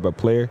type of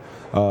player.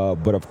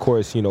 But of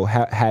course, you know,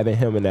 having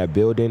him in that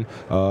building,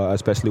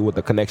 especially with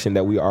the connection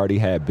that we already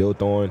had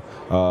built on,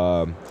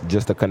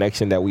 just the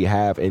connection that we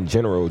have in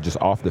general, just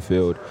off the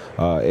field,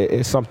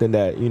 it's something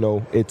that, you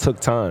know, it took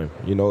time,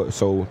 you know,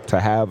 so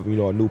to have, you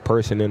know, a new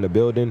person in the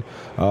building,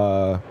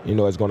 you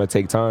know, it's going to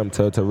take time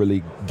to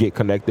really get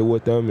connected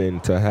with them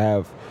and to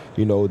have,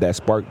 that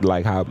spark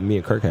like how me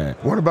and Kirk had.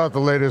 What about the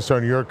latest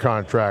on your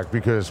contract?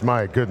 Because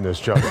my goodness,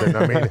 Justin,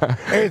 I mean,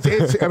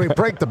 it's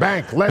break the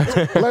bank.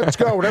 Let's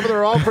go. Whatever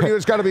they're offering you,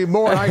 it's got to be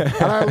more. And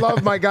I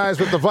love my guys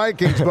with the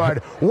Vikings,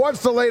 but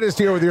what's the latest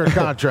here with your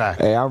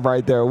contract? Hey, I'm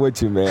right there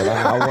with you, man.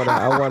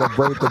 I want to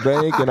break the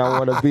bank, and I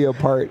want to be a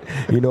part,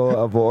 of an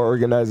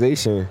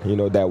organization,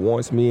 that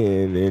wants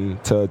me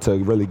and to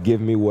really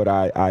give me what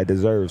I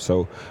deserve.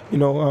 So,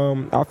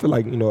 I feel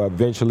like,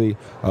 eventually,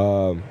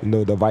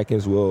 the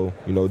Vikings will,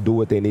 do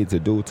what they need to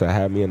do to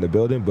have me in the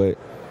building, but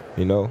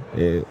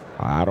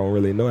I don't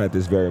really know at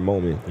this very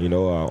moment.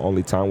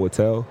 Only time will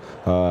tell.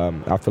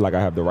 I feel like I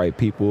have the right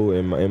people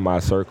in my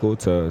circle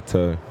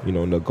to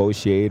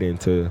negotiate and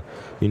to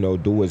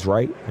do what's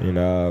right. And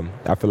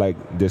I feel like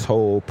this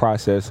whole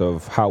process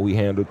of how we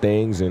handle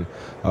things and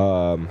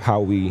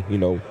how we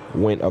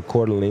went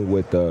accordingly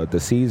with the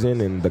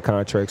season and the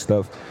contract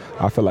stuff,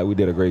 I feel like we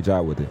did a great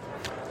job with it.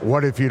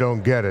 What if you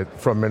don't get it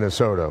from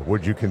Minnesota?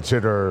 Would you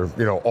consider,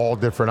 all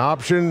different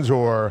options,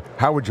 or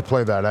how would you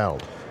play that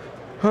out?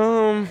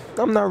 I'm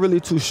not really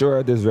too sure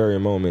at this very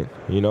moment.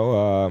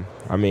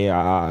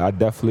 I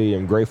definitely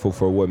am grateful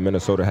for what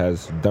Minnesota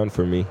has done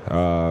for me.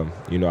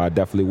 I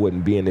definitely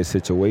wouldn't be in this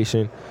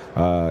situation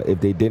if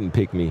they didn't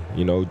pick me,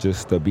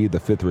 just to be the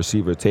fifth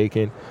receiver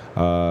taken.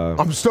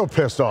 I'm still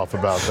pissed off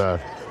about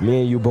that.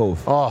 Me and you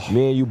both. Oh.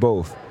 Me and you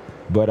both.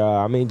 But,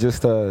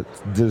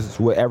 just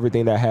with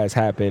everything that has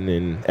happened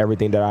and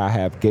everything that I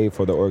have gave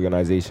for the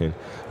organization,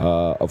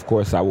 of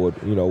course I would,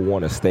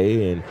 want to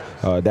stay.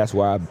 And that's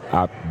why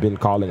I've been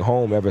calling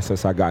home ever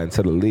since I got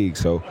into the league.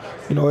 So,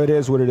 it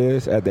is what it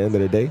is at the end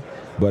of the day.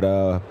 But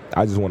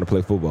I just want to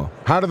play football.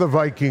 How do the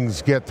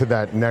Vikings get to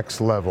that next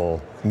level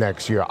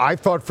next year? I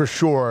thought for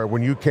sure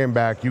when you came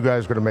back, you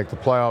guys were going to make the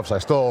playoffs. I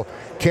still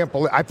can't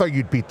believe. I thought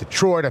you'd beat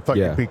Detroit. I thought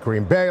you'd beat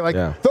Green Bay.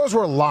 Those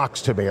were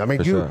locks to me. I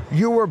mean,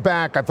 you were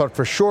back. I thought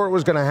for sure it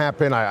was going to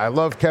happen. I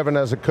love Kevin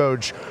as a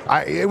coach.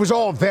 It was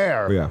all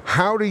there. Yeah.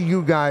 How do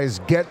you guys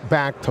get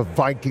back to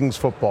Vikings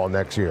football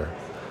next year?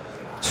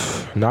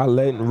 Not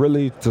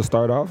letting to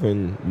start off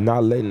and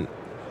not letting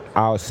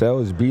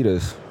ourselves beat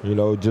us,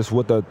 just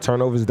with the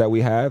turnovers that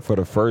we had for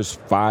the first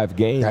 5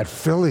 games. That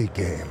Philly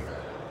game.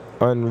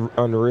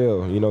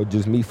 Unreal,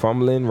 just me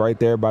fumbling right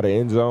there by the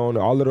end zone.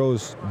 All of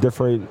those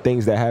different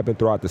things that happened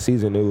throughout the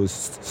season, it was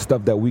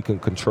stuff that we can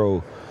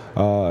control.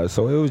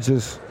 So it was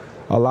just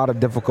a lot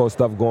of difficult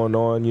stuff going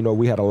on.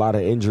 We had a lot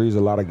of injuries,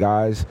 a lot of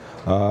guys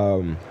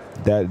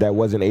that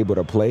wasn't able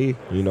to play.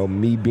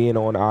 Me being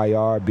on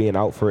IR, being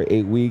out for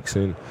 8 weeks,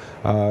 and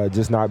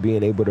just not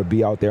being able to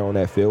be out there on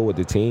that field with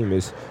the team,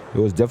 it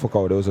was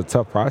difficult. It was a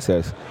tough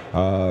process.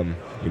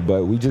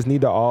 But we just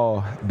need to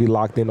all be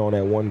locked in on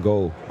that one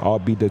goal, all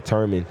be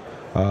determined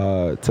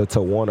to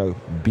want to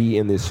be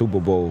in this Super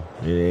Bowl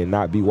and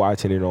not be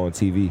watching it on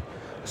TV.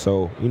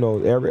 So,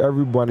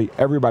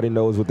 everybody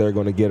knows what they're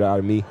going to get out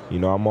of me.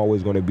 I'm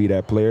always going to be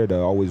that player to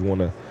always want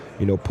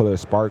to put a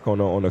spark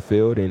on the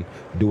field and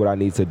do what I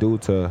need to do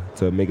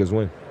to make us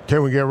win.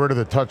 Can we get rid of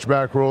the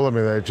touchback rule? I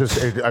mean, it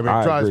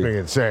drives me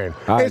insane.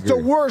 It's the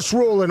worst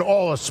rule in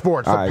all of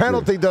sports. The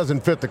penalty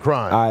doesn't fit the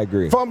crime. I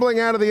agree. Fumbling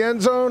out of the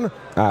end zone?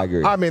 I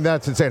agree. I mean,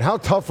 that's insane. How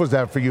tough was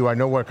that for you? I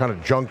know what kind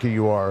of junkie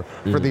you are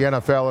for the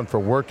NFL and for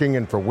working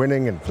and for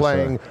winning and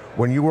playing.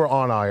 When you were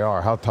on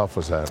IR, how tough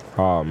was that?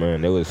 Oh,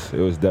 man, it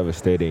was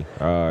devastating.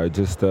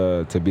 Just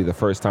to be the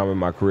first time in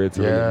my career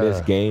to really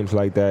miss games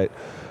like that.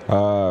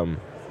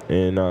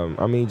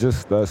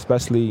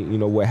 Especially,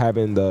 with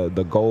having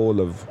the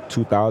goal of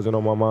 2,000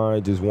 on my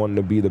mind, just wanting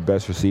to be the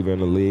best receiver in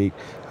the league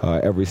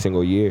every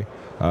single year.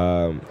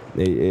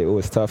 It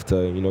was tough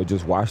to,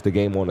 just watch the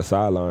game on the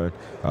sideline,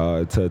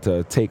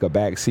 to take a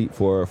back seat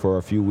for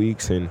a few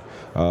weeks and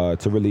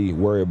to really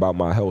worry about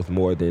my health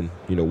more than,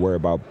 worry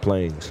about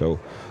playing. So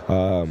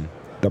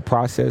the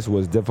process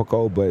was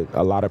difficult, but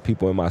a lot of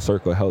people in my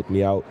circle helped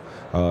me out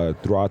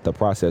throughout the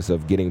process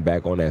of getting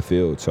back on that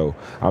field. So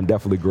I'm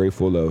definitely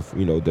grateful of,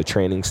 the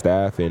training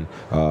staff and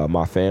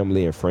my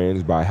family and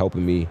friends by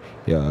helping me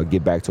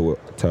get back to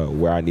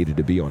where I needed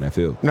to be on that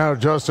field. Now,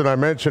 Justin, I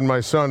mentioned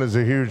my son is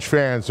a huge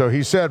fan, so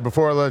he said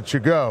before I let you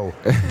go,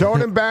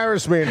 don't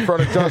embarrass me in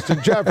front of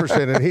Justin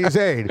Jefferson, and he's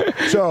 8.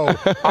 So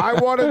I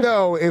want to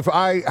know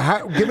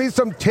give me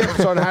some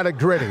tips on how to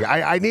gritty.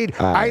 I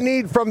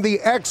need from the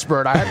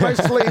expert. I had my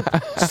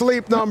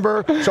sleep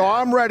number, so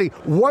I'm ready.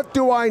 What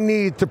do I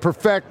need to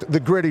perfect the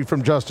gritty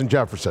from Justin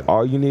Jefferson?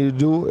 All you need to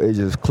do is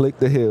just click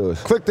the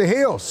heels. Click the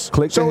heels.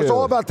 So it's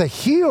all about the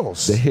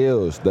heels. The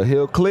heels. The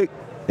heel click,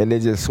 and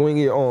then just swing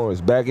your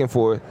arms back and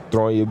forth,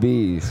 throwing your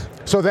B's.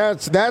 So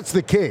that's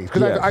the key.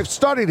 Because I've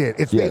studied it.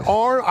 It's the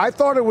arm. I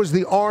thought it was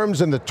the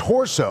arms and the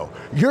torso.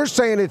 You're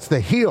saying it's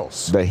the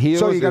heels. The heels.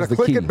 So you got to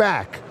click it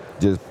back.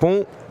 Just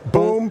boom,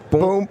 boom,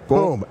 boom,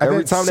 boom. And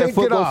every time that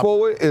foot goes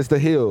forward, it's the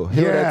heel.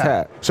 Heel that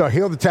tap. So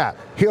heel the tap.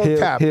 Heel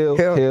tap. Heel.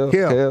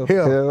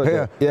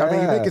 Yeah. I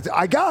mean, you think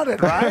I got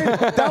it, right?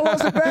 That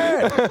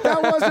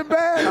wasn't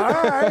bad.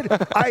 All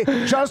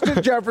right.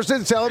 Justin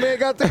Jefferson telling me I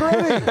got the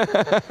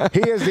gritty.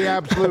 He is the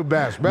absolute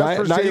best.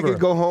 Receiver. Now you can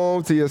go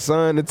home to your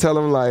son and tell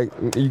him, like,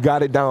 you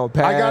got it down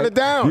pat. I got it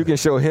down. You can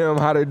show him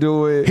how to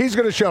do it. He's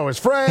going to show his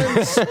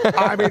friends.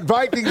 I mean,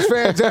 Vikings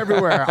fans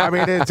everywhere. I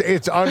mean,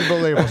 it's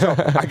unbelievable. So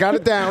I got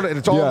it down, and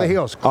it's all in the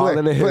heels. Click, all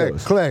in the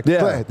heels. Click.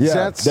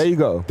 Sets. There you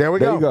go. There we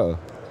go.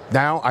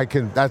 Now I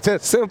can. That's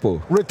it.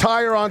 Simple.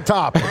 Retire on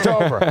top. It's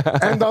over.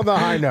 End on the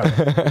high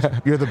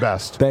note. You're the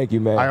best. Thank you,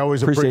 man. I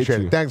always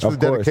appreciate it. Thanks for the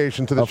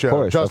dedication to the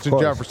show. Justin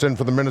Jefferson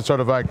for the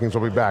Minnesota Vikings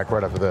will be back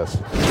right after this.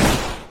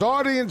 The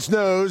audience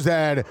knows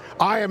that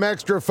I am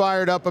extra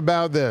fired up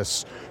about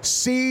this.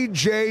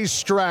 C.J.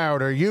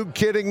 Stroud, are you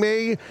kidding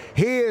me?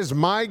 He is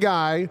my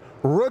guy.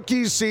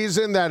 Rookie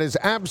season that is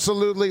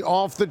absolutely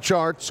off the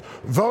charts.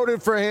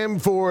 Voted for him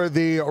for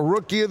the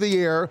Rookie of the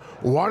Year.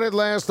 Won it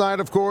last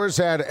night, of course,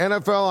 had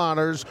NFL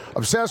honors.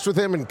 Obsessed with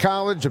him in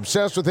college,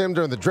 obsessed with him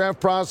during the draft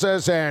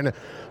process, and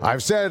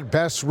I've said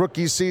best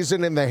rookie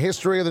season in the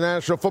history of the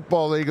National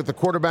Football League at the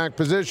quarterback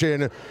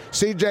position.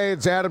 CJ,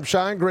 it's Adam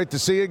Schein. Great to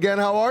see you again.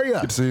 How are you?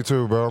 Good to see you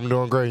too, bro. I'm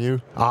doing great.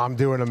 You? I'm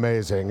doing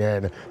amazing.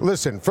 And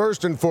listen,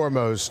 first and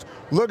foremost,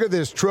 look at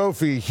this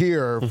trophy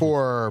here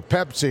for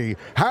Pepsi.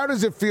 How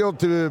does it feel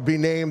to be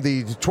named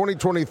the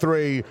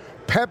 2023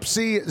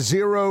 Pepsi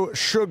Zero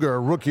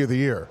Sugar Rookie of the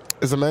Year?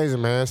 It's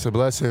amazing, man. It's a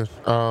blessing.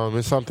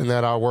 It's something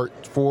that I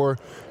worked for,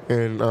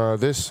 and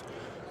this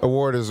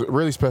award is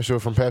really special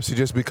from Pepsi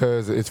just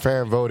because it's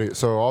fan voted.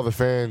 So all the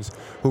fans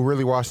who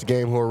really watch the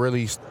game, who are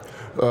really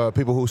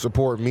people who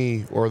support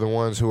me, are the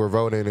ones who are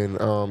voting,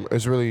 and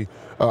it's really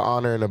an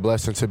honor and a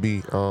blessing to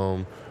be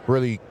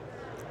really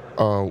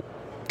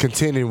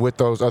contending with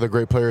those other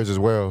great players as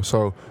well.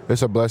 So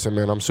it's a blessing,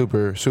 man. I'm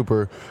super,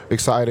 super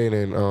excited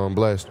and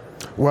blessed.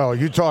 Well,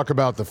 you talk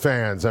about the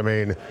fans. I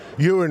mean,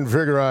 you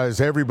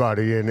invigorize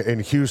everybody in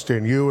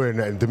Houston, you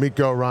and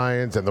D'Amico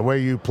Ryans, and the way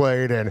you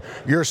played and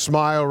your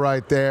smile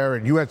right there,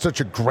 and you had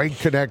such a great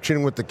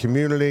connection with the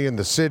community and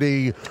the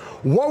city.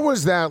 What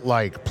was that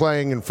like,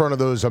 playing in front of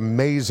those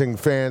amazing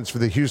fans for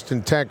the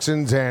Houston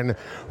Texans and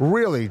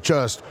really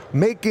just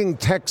making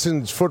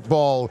Texans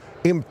football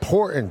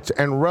important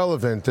and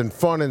relevant and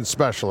fun and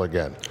special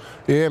again?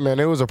 Yeah, man,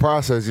 it was a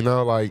process, you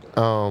know. Like,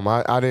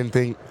 I didn't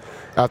think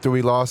after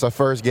we lost our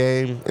first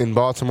game in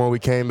Baltimore, we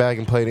came back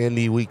and played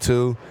Indy week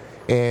 2.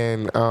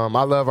 And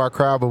I love our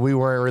crowd, but we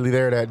weren't really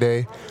there that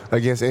day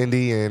against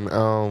Indy,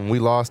 and we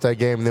lost that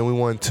game. And then we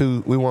won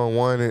 2. We won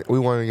 1. We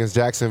won against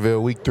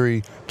Jacksonville week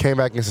 3. Came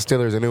back against the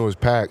Steelers, and it was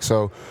packed.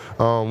 So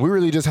we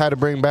really just had to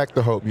bring back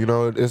the hope. You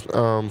know, it's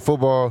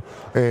football,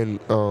 and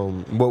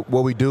what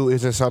we do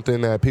isn't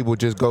something that people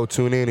just go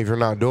tune in if you're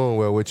not doing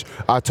well, which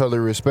I totally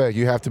respect.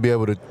 You have to be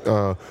able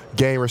to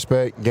gain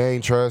respect,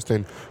 gain trust,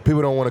 and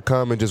people don't want to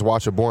come and just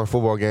watch a boring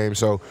football game.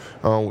 So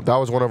that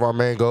was one of our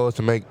main goals,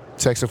 to make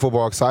Texan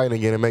football exciting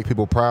again and make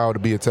people proud to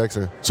be a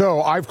Texan.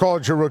 So I've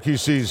called your rookie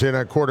season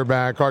at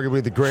quarterback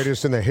arguably the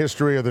greatest in the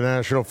history of the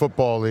National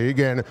Football League,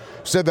 and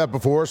said that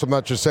before, so I'm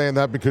not just saying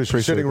that because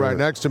you're sitting right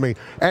next to me.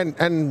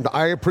 And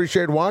I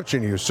appreciate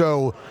watching you.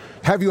 So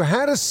have you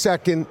had a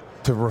second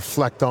to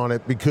reflect on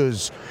it?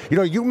 Because, you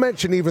know, you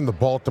mentioned even the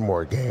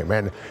Baltimore game,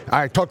 and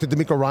I talked to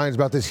D'Amico Ryans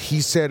about this.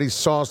 He said he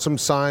saw some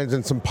signs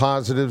and some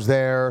positives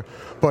there,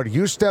 but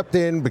you stepped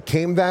in,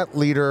 became that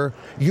leader.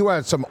 You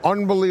had some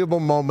unbelievable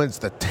moments.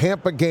 The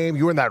Tampa game,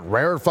 you were in that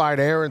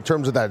rarefied air in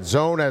terms of that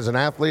zone as an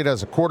athlete,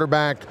 as a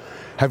quarterback.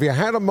 Have you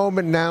had a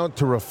moment now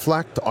to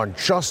reflect on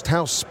just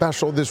how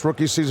special this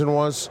rookie season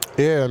was?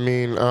 Yeah, I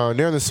mean,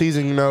 during the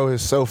season, you know,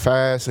 it's so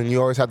fast, and you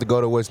always have to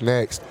go to what's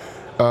next.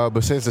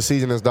 But since the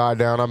season has died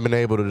down, I've been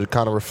able to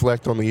kind of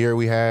reflect on the year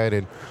we had,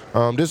 and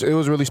it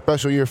was a really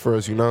special year for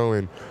us, you know.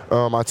 And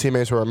my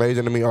teammates were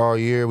amazing to me all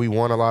year. We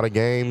won a lot of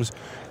games,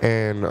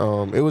 and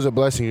it was a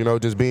blessing, you know,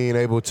 just being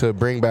able to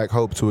bring back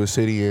hope to a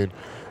city.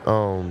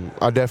 And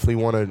I definitely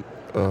want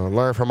to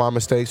learn from my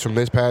mistakes from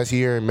this past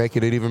year and make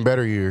it an even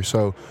better year.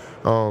 So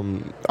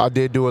I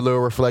did do a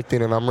little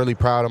reflecting, and I'm really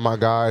proud of my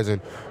guys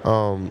and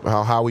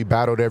how we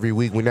battled every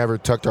week. We never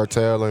tucked our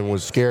tail and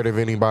was scared of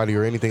anybody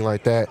or anything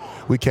like that.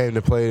 We came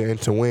to play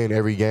and to win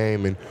every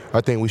game, and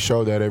I think we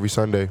showed that every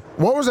Sunday.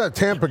 What was that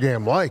Tampa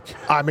game like?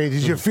 I mean,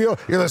 did you feel,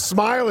 the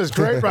smile is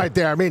great right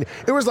there. I mean,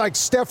 it was like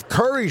Steph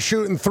Curry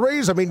shooting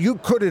threes. I mean, you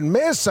couldn't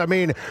miss. I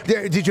mean,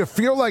 did you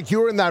feel like you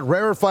were in that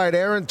rarefied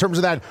air in terms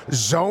of that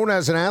zone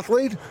as an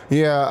athlete?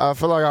 Yeah, I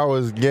feel like I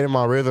was getting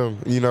my rhythm,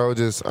 you know,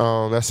 just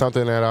that's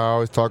something that I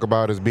always talk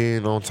about, is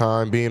being on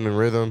time, being in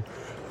rhythm,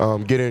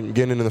 getting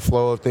into the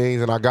flow of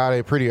things. And I got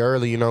it pretty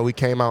early. You know, we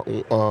came out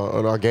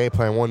on our game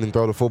plan, wanting to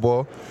throw the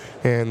football,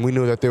 and we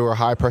knew that they were a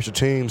high-pressure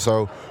team,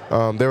 so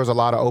there was a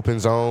lot of open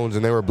zones,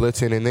 and they were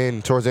blitzing. And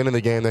then towards the end of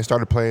the game, they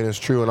started playing as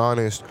true and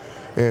honest,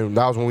 and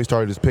that was when we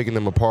started just picking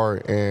them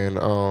apart. And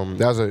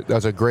that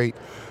was a great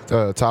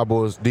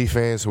Cowboys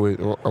defense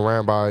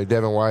ran by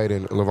Devin White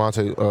and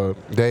Levante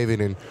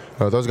David, and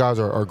those guys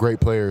are great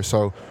players.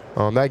 So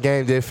that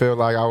game did feel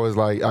like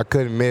I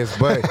couldn't miss,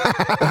 but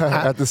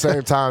at the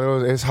same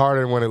time, it's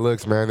harder than when it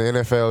looks, man. The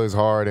NFL is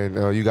hard,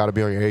 and you got to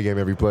be on your A game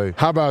every play.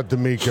 How about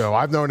D'Amico?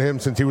 I've known him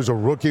since he was a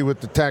rookie with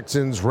the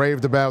Texans,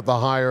 raved about the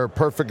hire,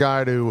 perfect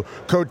guy to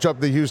coach up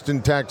the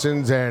Houston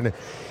Texans, and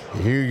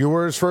you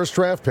were his first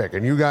draft pick,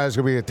 and you guys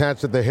are going to be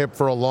attached at the hip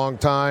for a long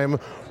time.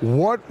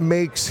 What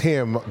makes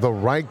him the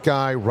right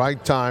guy,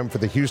 right time for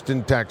the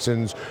Houston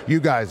Texans?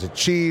 You guys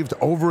achieved,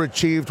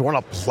 overachieved, won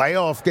a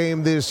playoff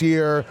game this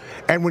year.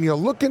 And when you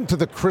look into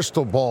the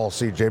crystal ball,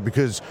 CJ,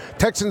 because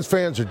Texans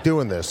fans are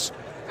doing this,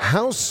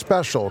 how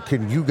special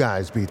can you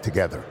guys be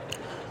together?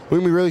 We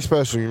can be really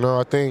special. You know,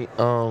 I think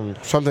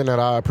something that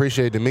I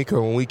appreciate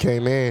D'Amico when we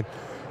came in,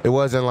 it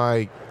wasn't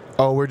like,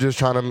 oh, we're just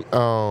trying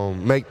to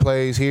make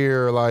plays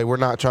here. Like, we're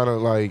not trying to,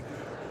 like,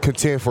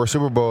 contend for a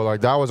Super Bowl.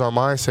 Like, that was our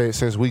mindset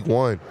since week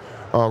one.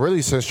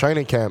 Really, since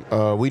training camp.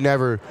 We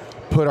never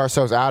put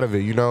ourselves out of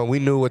it. You know, we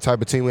knew what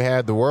type of team we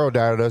had. The world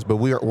doubted us, but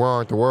we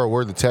aren't the world.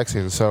 We're the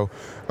Texans. So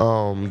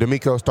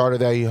D'Amico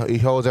started that. He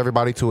holds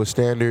everybody to a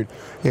standard,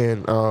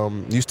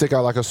 and you stick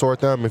out like a sore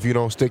thumb if you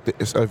don't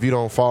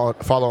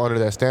follow under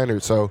that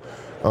standard. So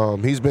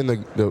he's been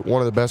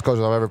one of the best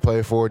coaches I've ever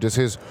played for. Just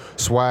his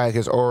swag,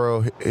 his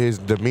aura, his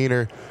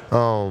demeanor.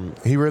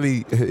 He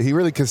really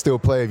can still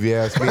play, if you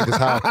ask me. Just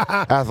how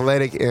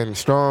athletic and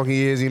strong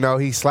he is. You know,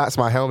 he slaps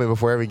my helmet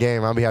before every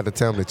game. I'll be have to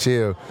tell him to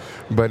chill.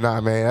 But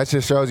nah, man, that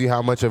just shows you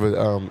how much of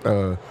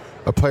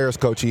a player's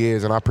coach he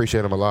is, and I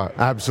appreciate him a lot.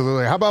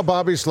 Absolutely. How about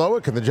Bobby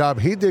Slowick and the job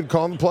he did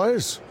calling the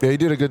plays? Yeah, he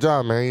did a good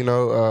job, man. You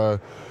know,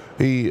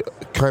 he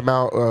came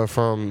out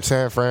from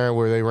San Fran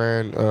where they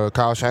ran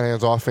Kyle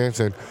Shanahan's offense,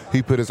 and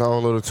he put his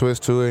own little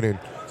twist to it and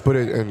put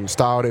it and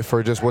styled it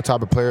for just what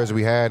type of players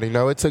we had. You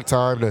know, it took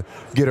time to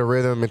get a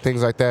rhythm and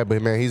things like that,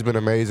 but, man, he's been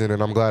amazing,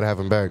 and I'm glad to have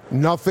him back.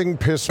 Nothing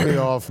pissed me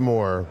off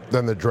more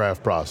than the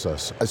draft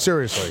process.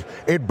 Seriously.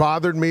 It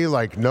bothered me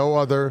like no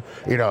other.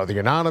 You know, the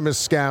anonymous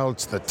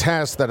scouts, the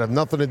tests that have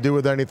nothing to do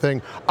with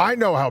anything. I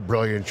know how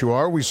brilliant you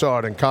are. We saw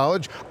it in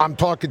college. I'm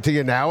talking to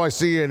you now. I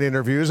see you in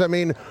interviews. I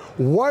mean,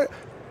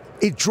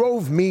 it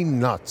drove me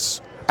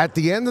nuts. At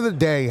the end of the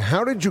day,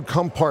 how did you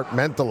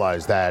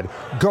compartmentalize that,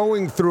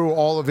 going through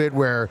all of it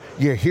where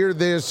you hear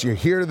this, you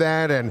hear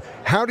that, and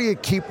how do you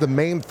keep the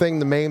main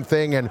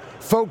thing, and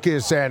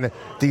focus, and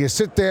do you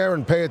sit there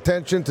and pay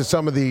attention to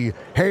some of the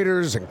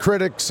haters and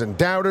critics and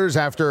doubters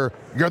after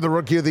you're the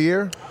Rookie of the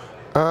Year?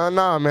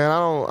 Nah, man, I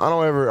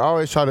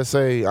always try to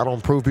say I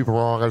don't prove people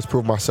wrong, I just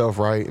prove myself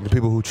right, and the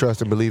people who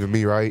trust and believe in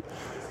me right.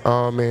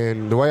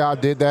 And the way I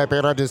did that,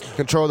 man, I just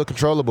control the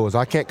controllables.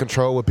 I can't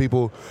control what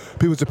people's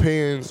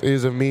opinions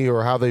is of me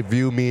or how they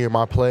view me and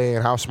my play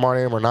and how smart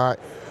I am or not.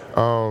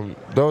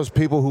 Those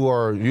people who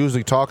are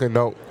usually talking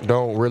don't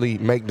really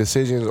make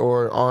decisions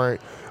or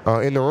aren't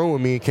in the room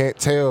with me, can't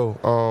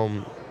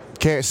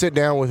sit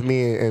down with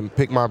me and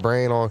pick my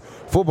brain on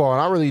football,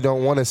 and I really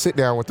don't want to sit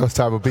down with those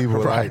type of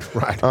people. Right.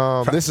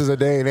 This is a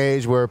day and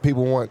age where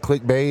people want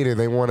clickbait and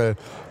they want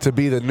to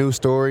be the new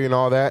story and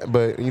all that,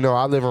 but, you know,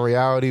 I live in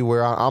reality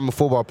where I'm a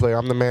football player.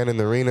 I'm the man in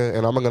the arena,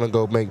 and I'm going to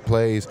go make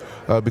plays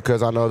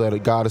because I know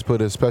that God has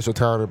put a special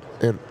talent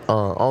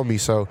on me.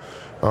 So,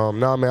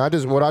 no, man,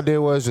 what I did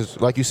was just,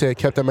 like you said,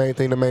 kept the main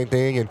thing,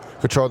 and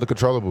control the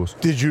controllables.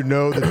 Did you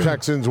know the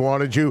Texans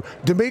wanted you?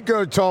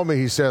 D'Amico told me,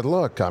 he said,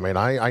 look, I mean,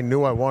 I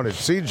knew I wanted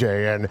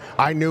CJ, and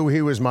I knew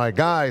he was my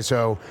guy,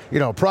 so, you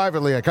know,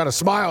 privately I kind of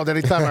smiled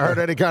anytime I heard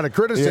any kind of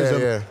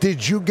criticism. Yeah.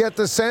 Did you get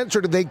the sense,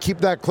 or did they keep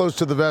that close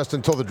to the vest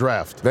until the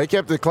draft? They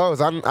kept it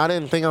close. I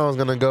didn't think I was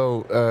going to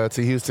go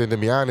to Houston, to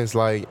be honest.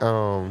 Like,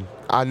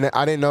 I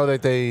didn't know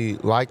that they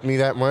liked me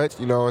that much,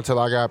 you know, until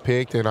I got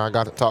picked and I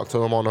got to talk to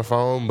them on the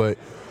phone. But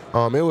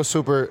it was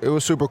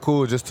super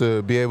cool just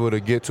to be able to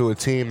get to a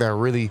team that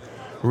really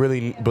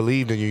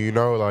believed in you, you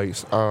know. Like,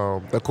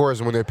 of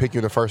course, when they pick you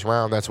in the first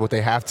round, that's what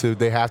they have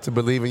to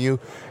believe in you,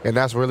 and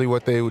that's really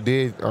what they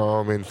did.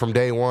 And from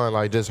day one,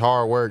 like, just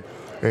hard work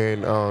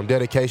and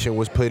dedication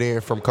was put in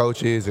from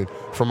coaches and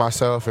from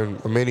myself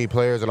and many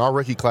players. And our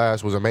rookie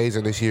class was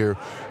amazing this year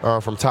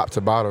from top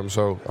to bottom.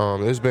 So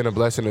it's been a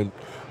blessing to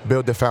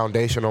build the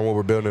foundation on what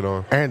we're building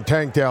on. And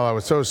Tank Dell, I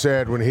was so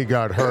sad when he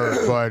got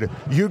hurt, but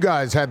you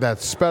guys had that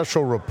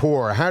special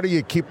rapport. How do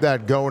you keep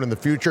that going in the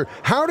future?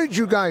 How did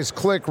you guys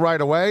click right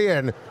away?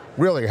 And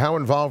really, how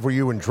involved were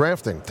you in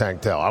drafting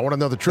Tank Dell? I want to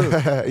know the truth.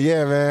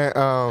 Yeah,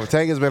 man.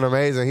 Tank has been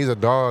amazing. He's a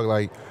dog.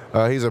 Like,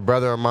 he's a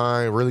brother of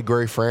mine, really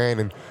great friend,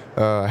 and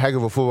a heck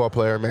of a football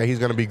player, man. He's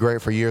going to be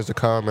great for years to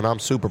come, and I'm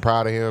super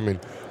proud of him and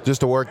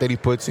just the work that he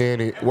puts in.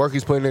 The work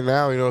he's putting in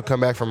now, you know,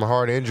 come back from a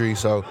hard injury.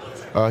 So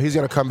he's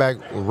going to come back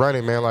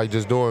running, man, like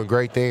just doing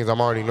great things.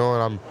 I'm already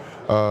knowing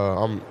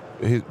I'm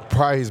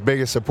probably his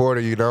biggest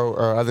supporter, you know,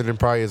 other than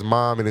probably his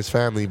mom and his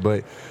family.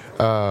 But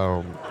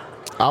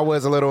I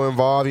was a little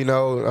involved, Nick,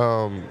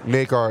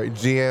 our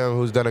GM,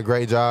 who's done a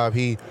great job,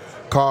 he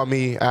called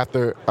me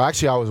after –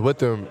 actually, I was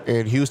with him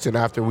in Houston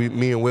after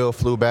me and Will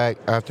flew back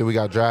after we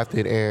got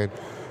drafted, and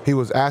he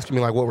was asking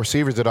me, like, what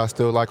receivers did I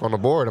still like on the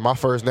board, and my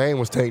first name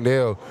was Tank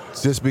Dell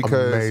just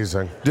because –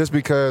 Amazing. Just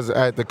because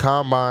at the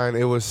Combine,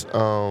 it was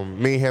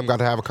me and him got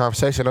to have a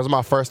conversation. That was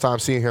my first time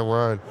seeing him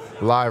run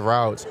live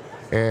routes.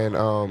 And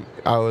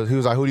he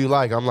was like, who do you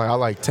like? I'm like, I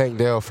like Tank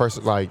Dell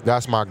first. Like,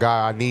 that's my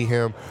guy. I need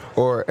him.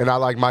 And I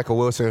like Michael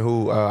Wilson,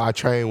 who I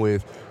train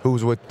with,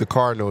 who's with the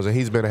Cardinals, and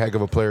he's been a heck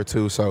of a player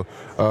too. So,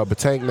 but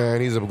Tank, man,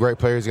 he's a great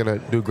player. He's going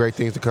to do great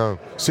things to come.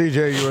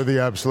 CJ, you are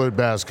the absolute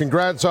best.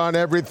 Congrats on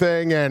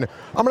everything, and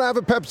I'm going to have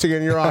a Pepsi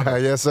in your honor.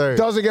 Yes, sir.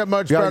 Doesn't get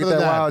much better than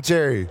that. Wild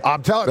cherry.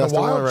 I'm telling you, the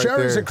wild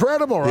cherry is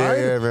incredible, right?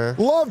 Yeah, man.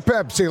 Love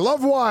Pepsi,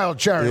 love wild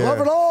cherry, love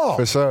it all.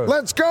 For sure.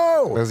 Let's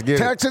go. Let's get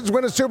Texans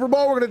win a Super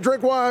Bowl. We're going to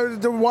drink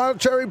wild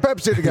cherry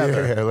Pepsi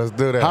together. Yeah, let's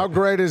do that. How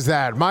great is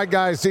that? My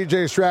guy,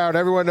 CJ Stroud.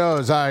 Everyone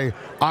knows I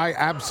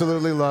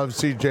absolutely love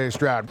CJ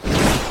Stroud.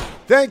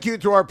 Thank you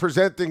to our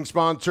presenting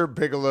sponsor,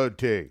 Bigelow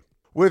Tea.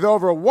 With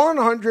over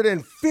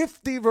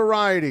 150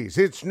 varieties,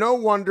 it's no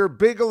wonder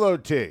Bigelow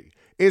Tea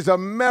is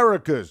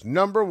America's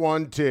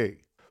 #1 tea.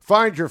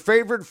 Find your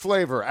favorite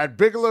flavor at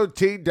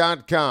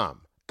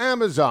BigelowTea.com,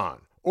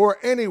 Amazon, or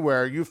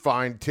anywhere you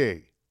find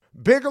tea.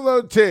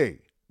 Bigelow Tea.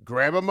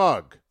 Grab a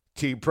mug.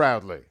 Tea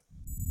proudly.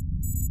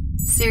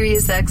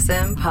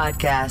 SiriusXM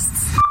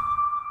Podcasts.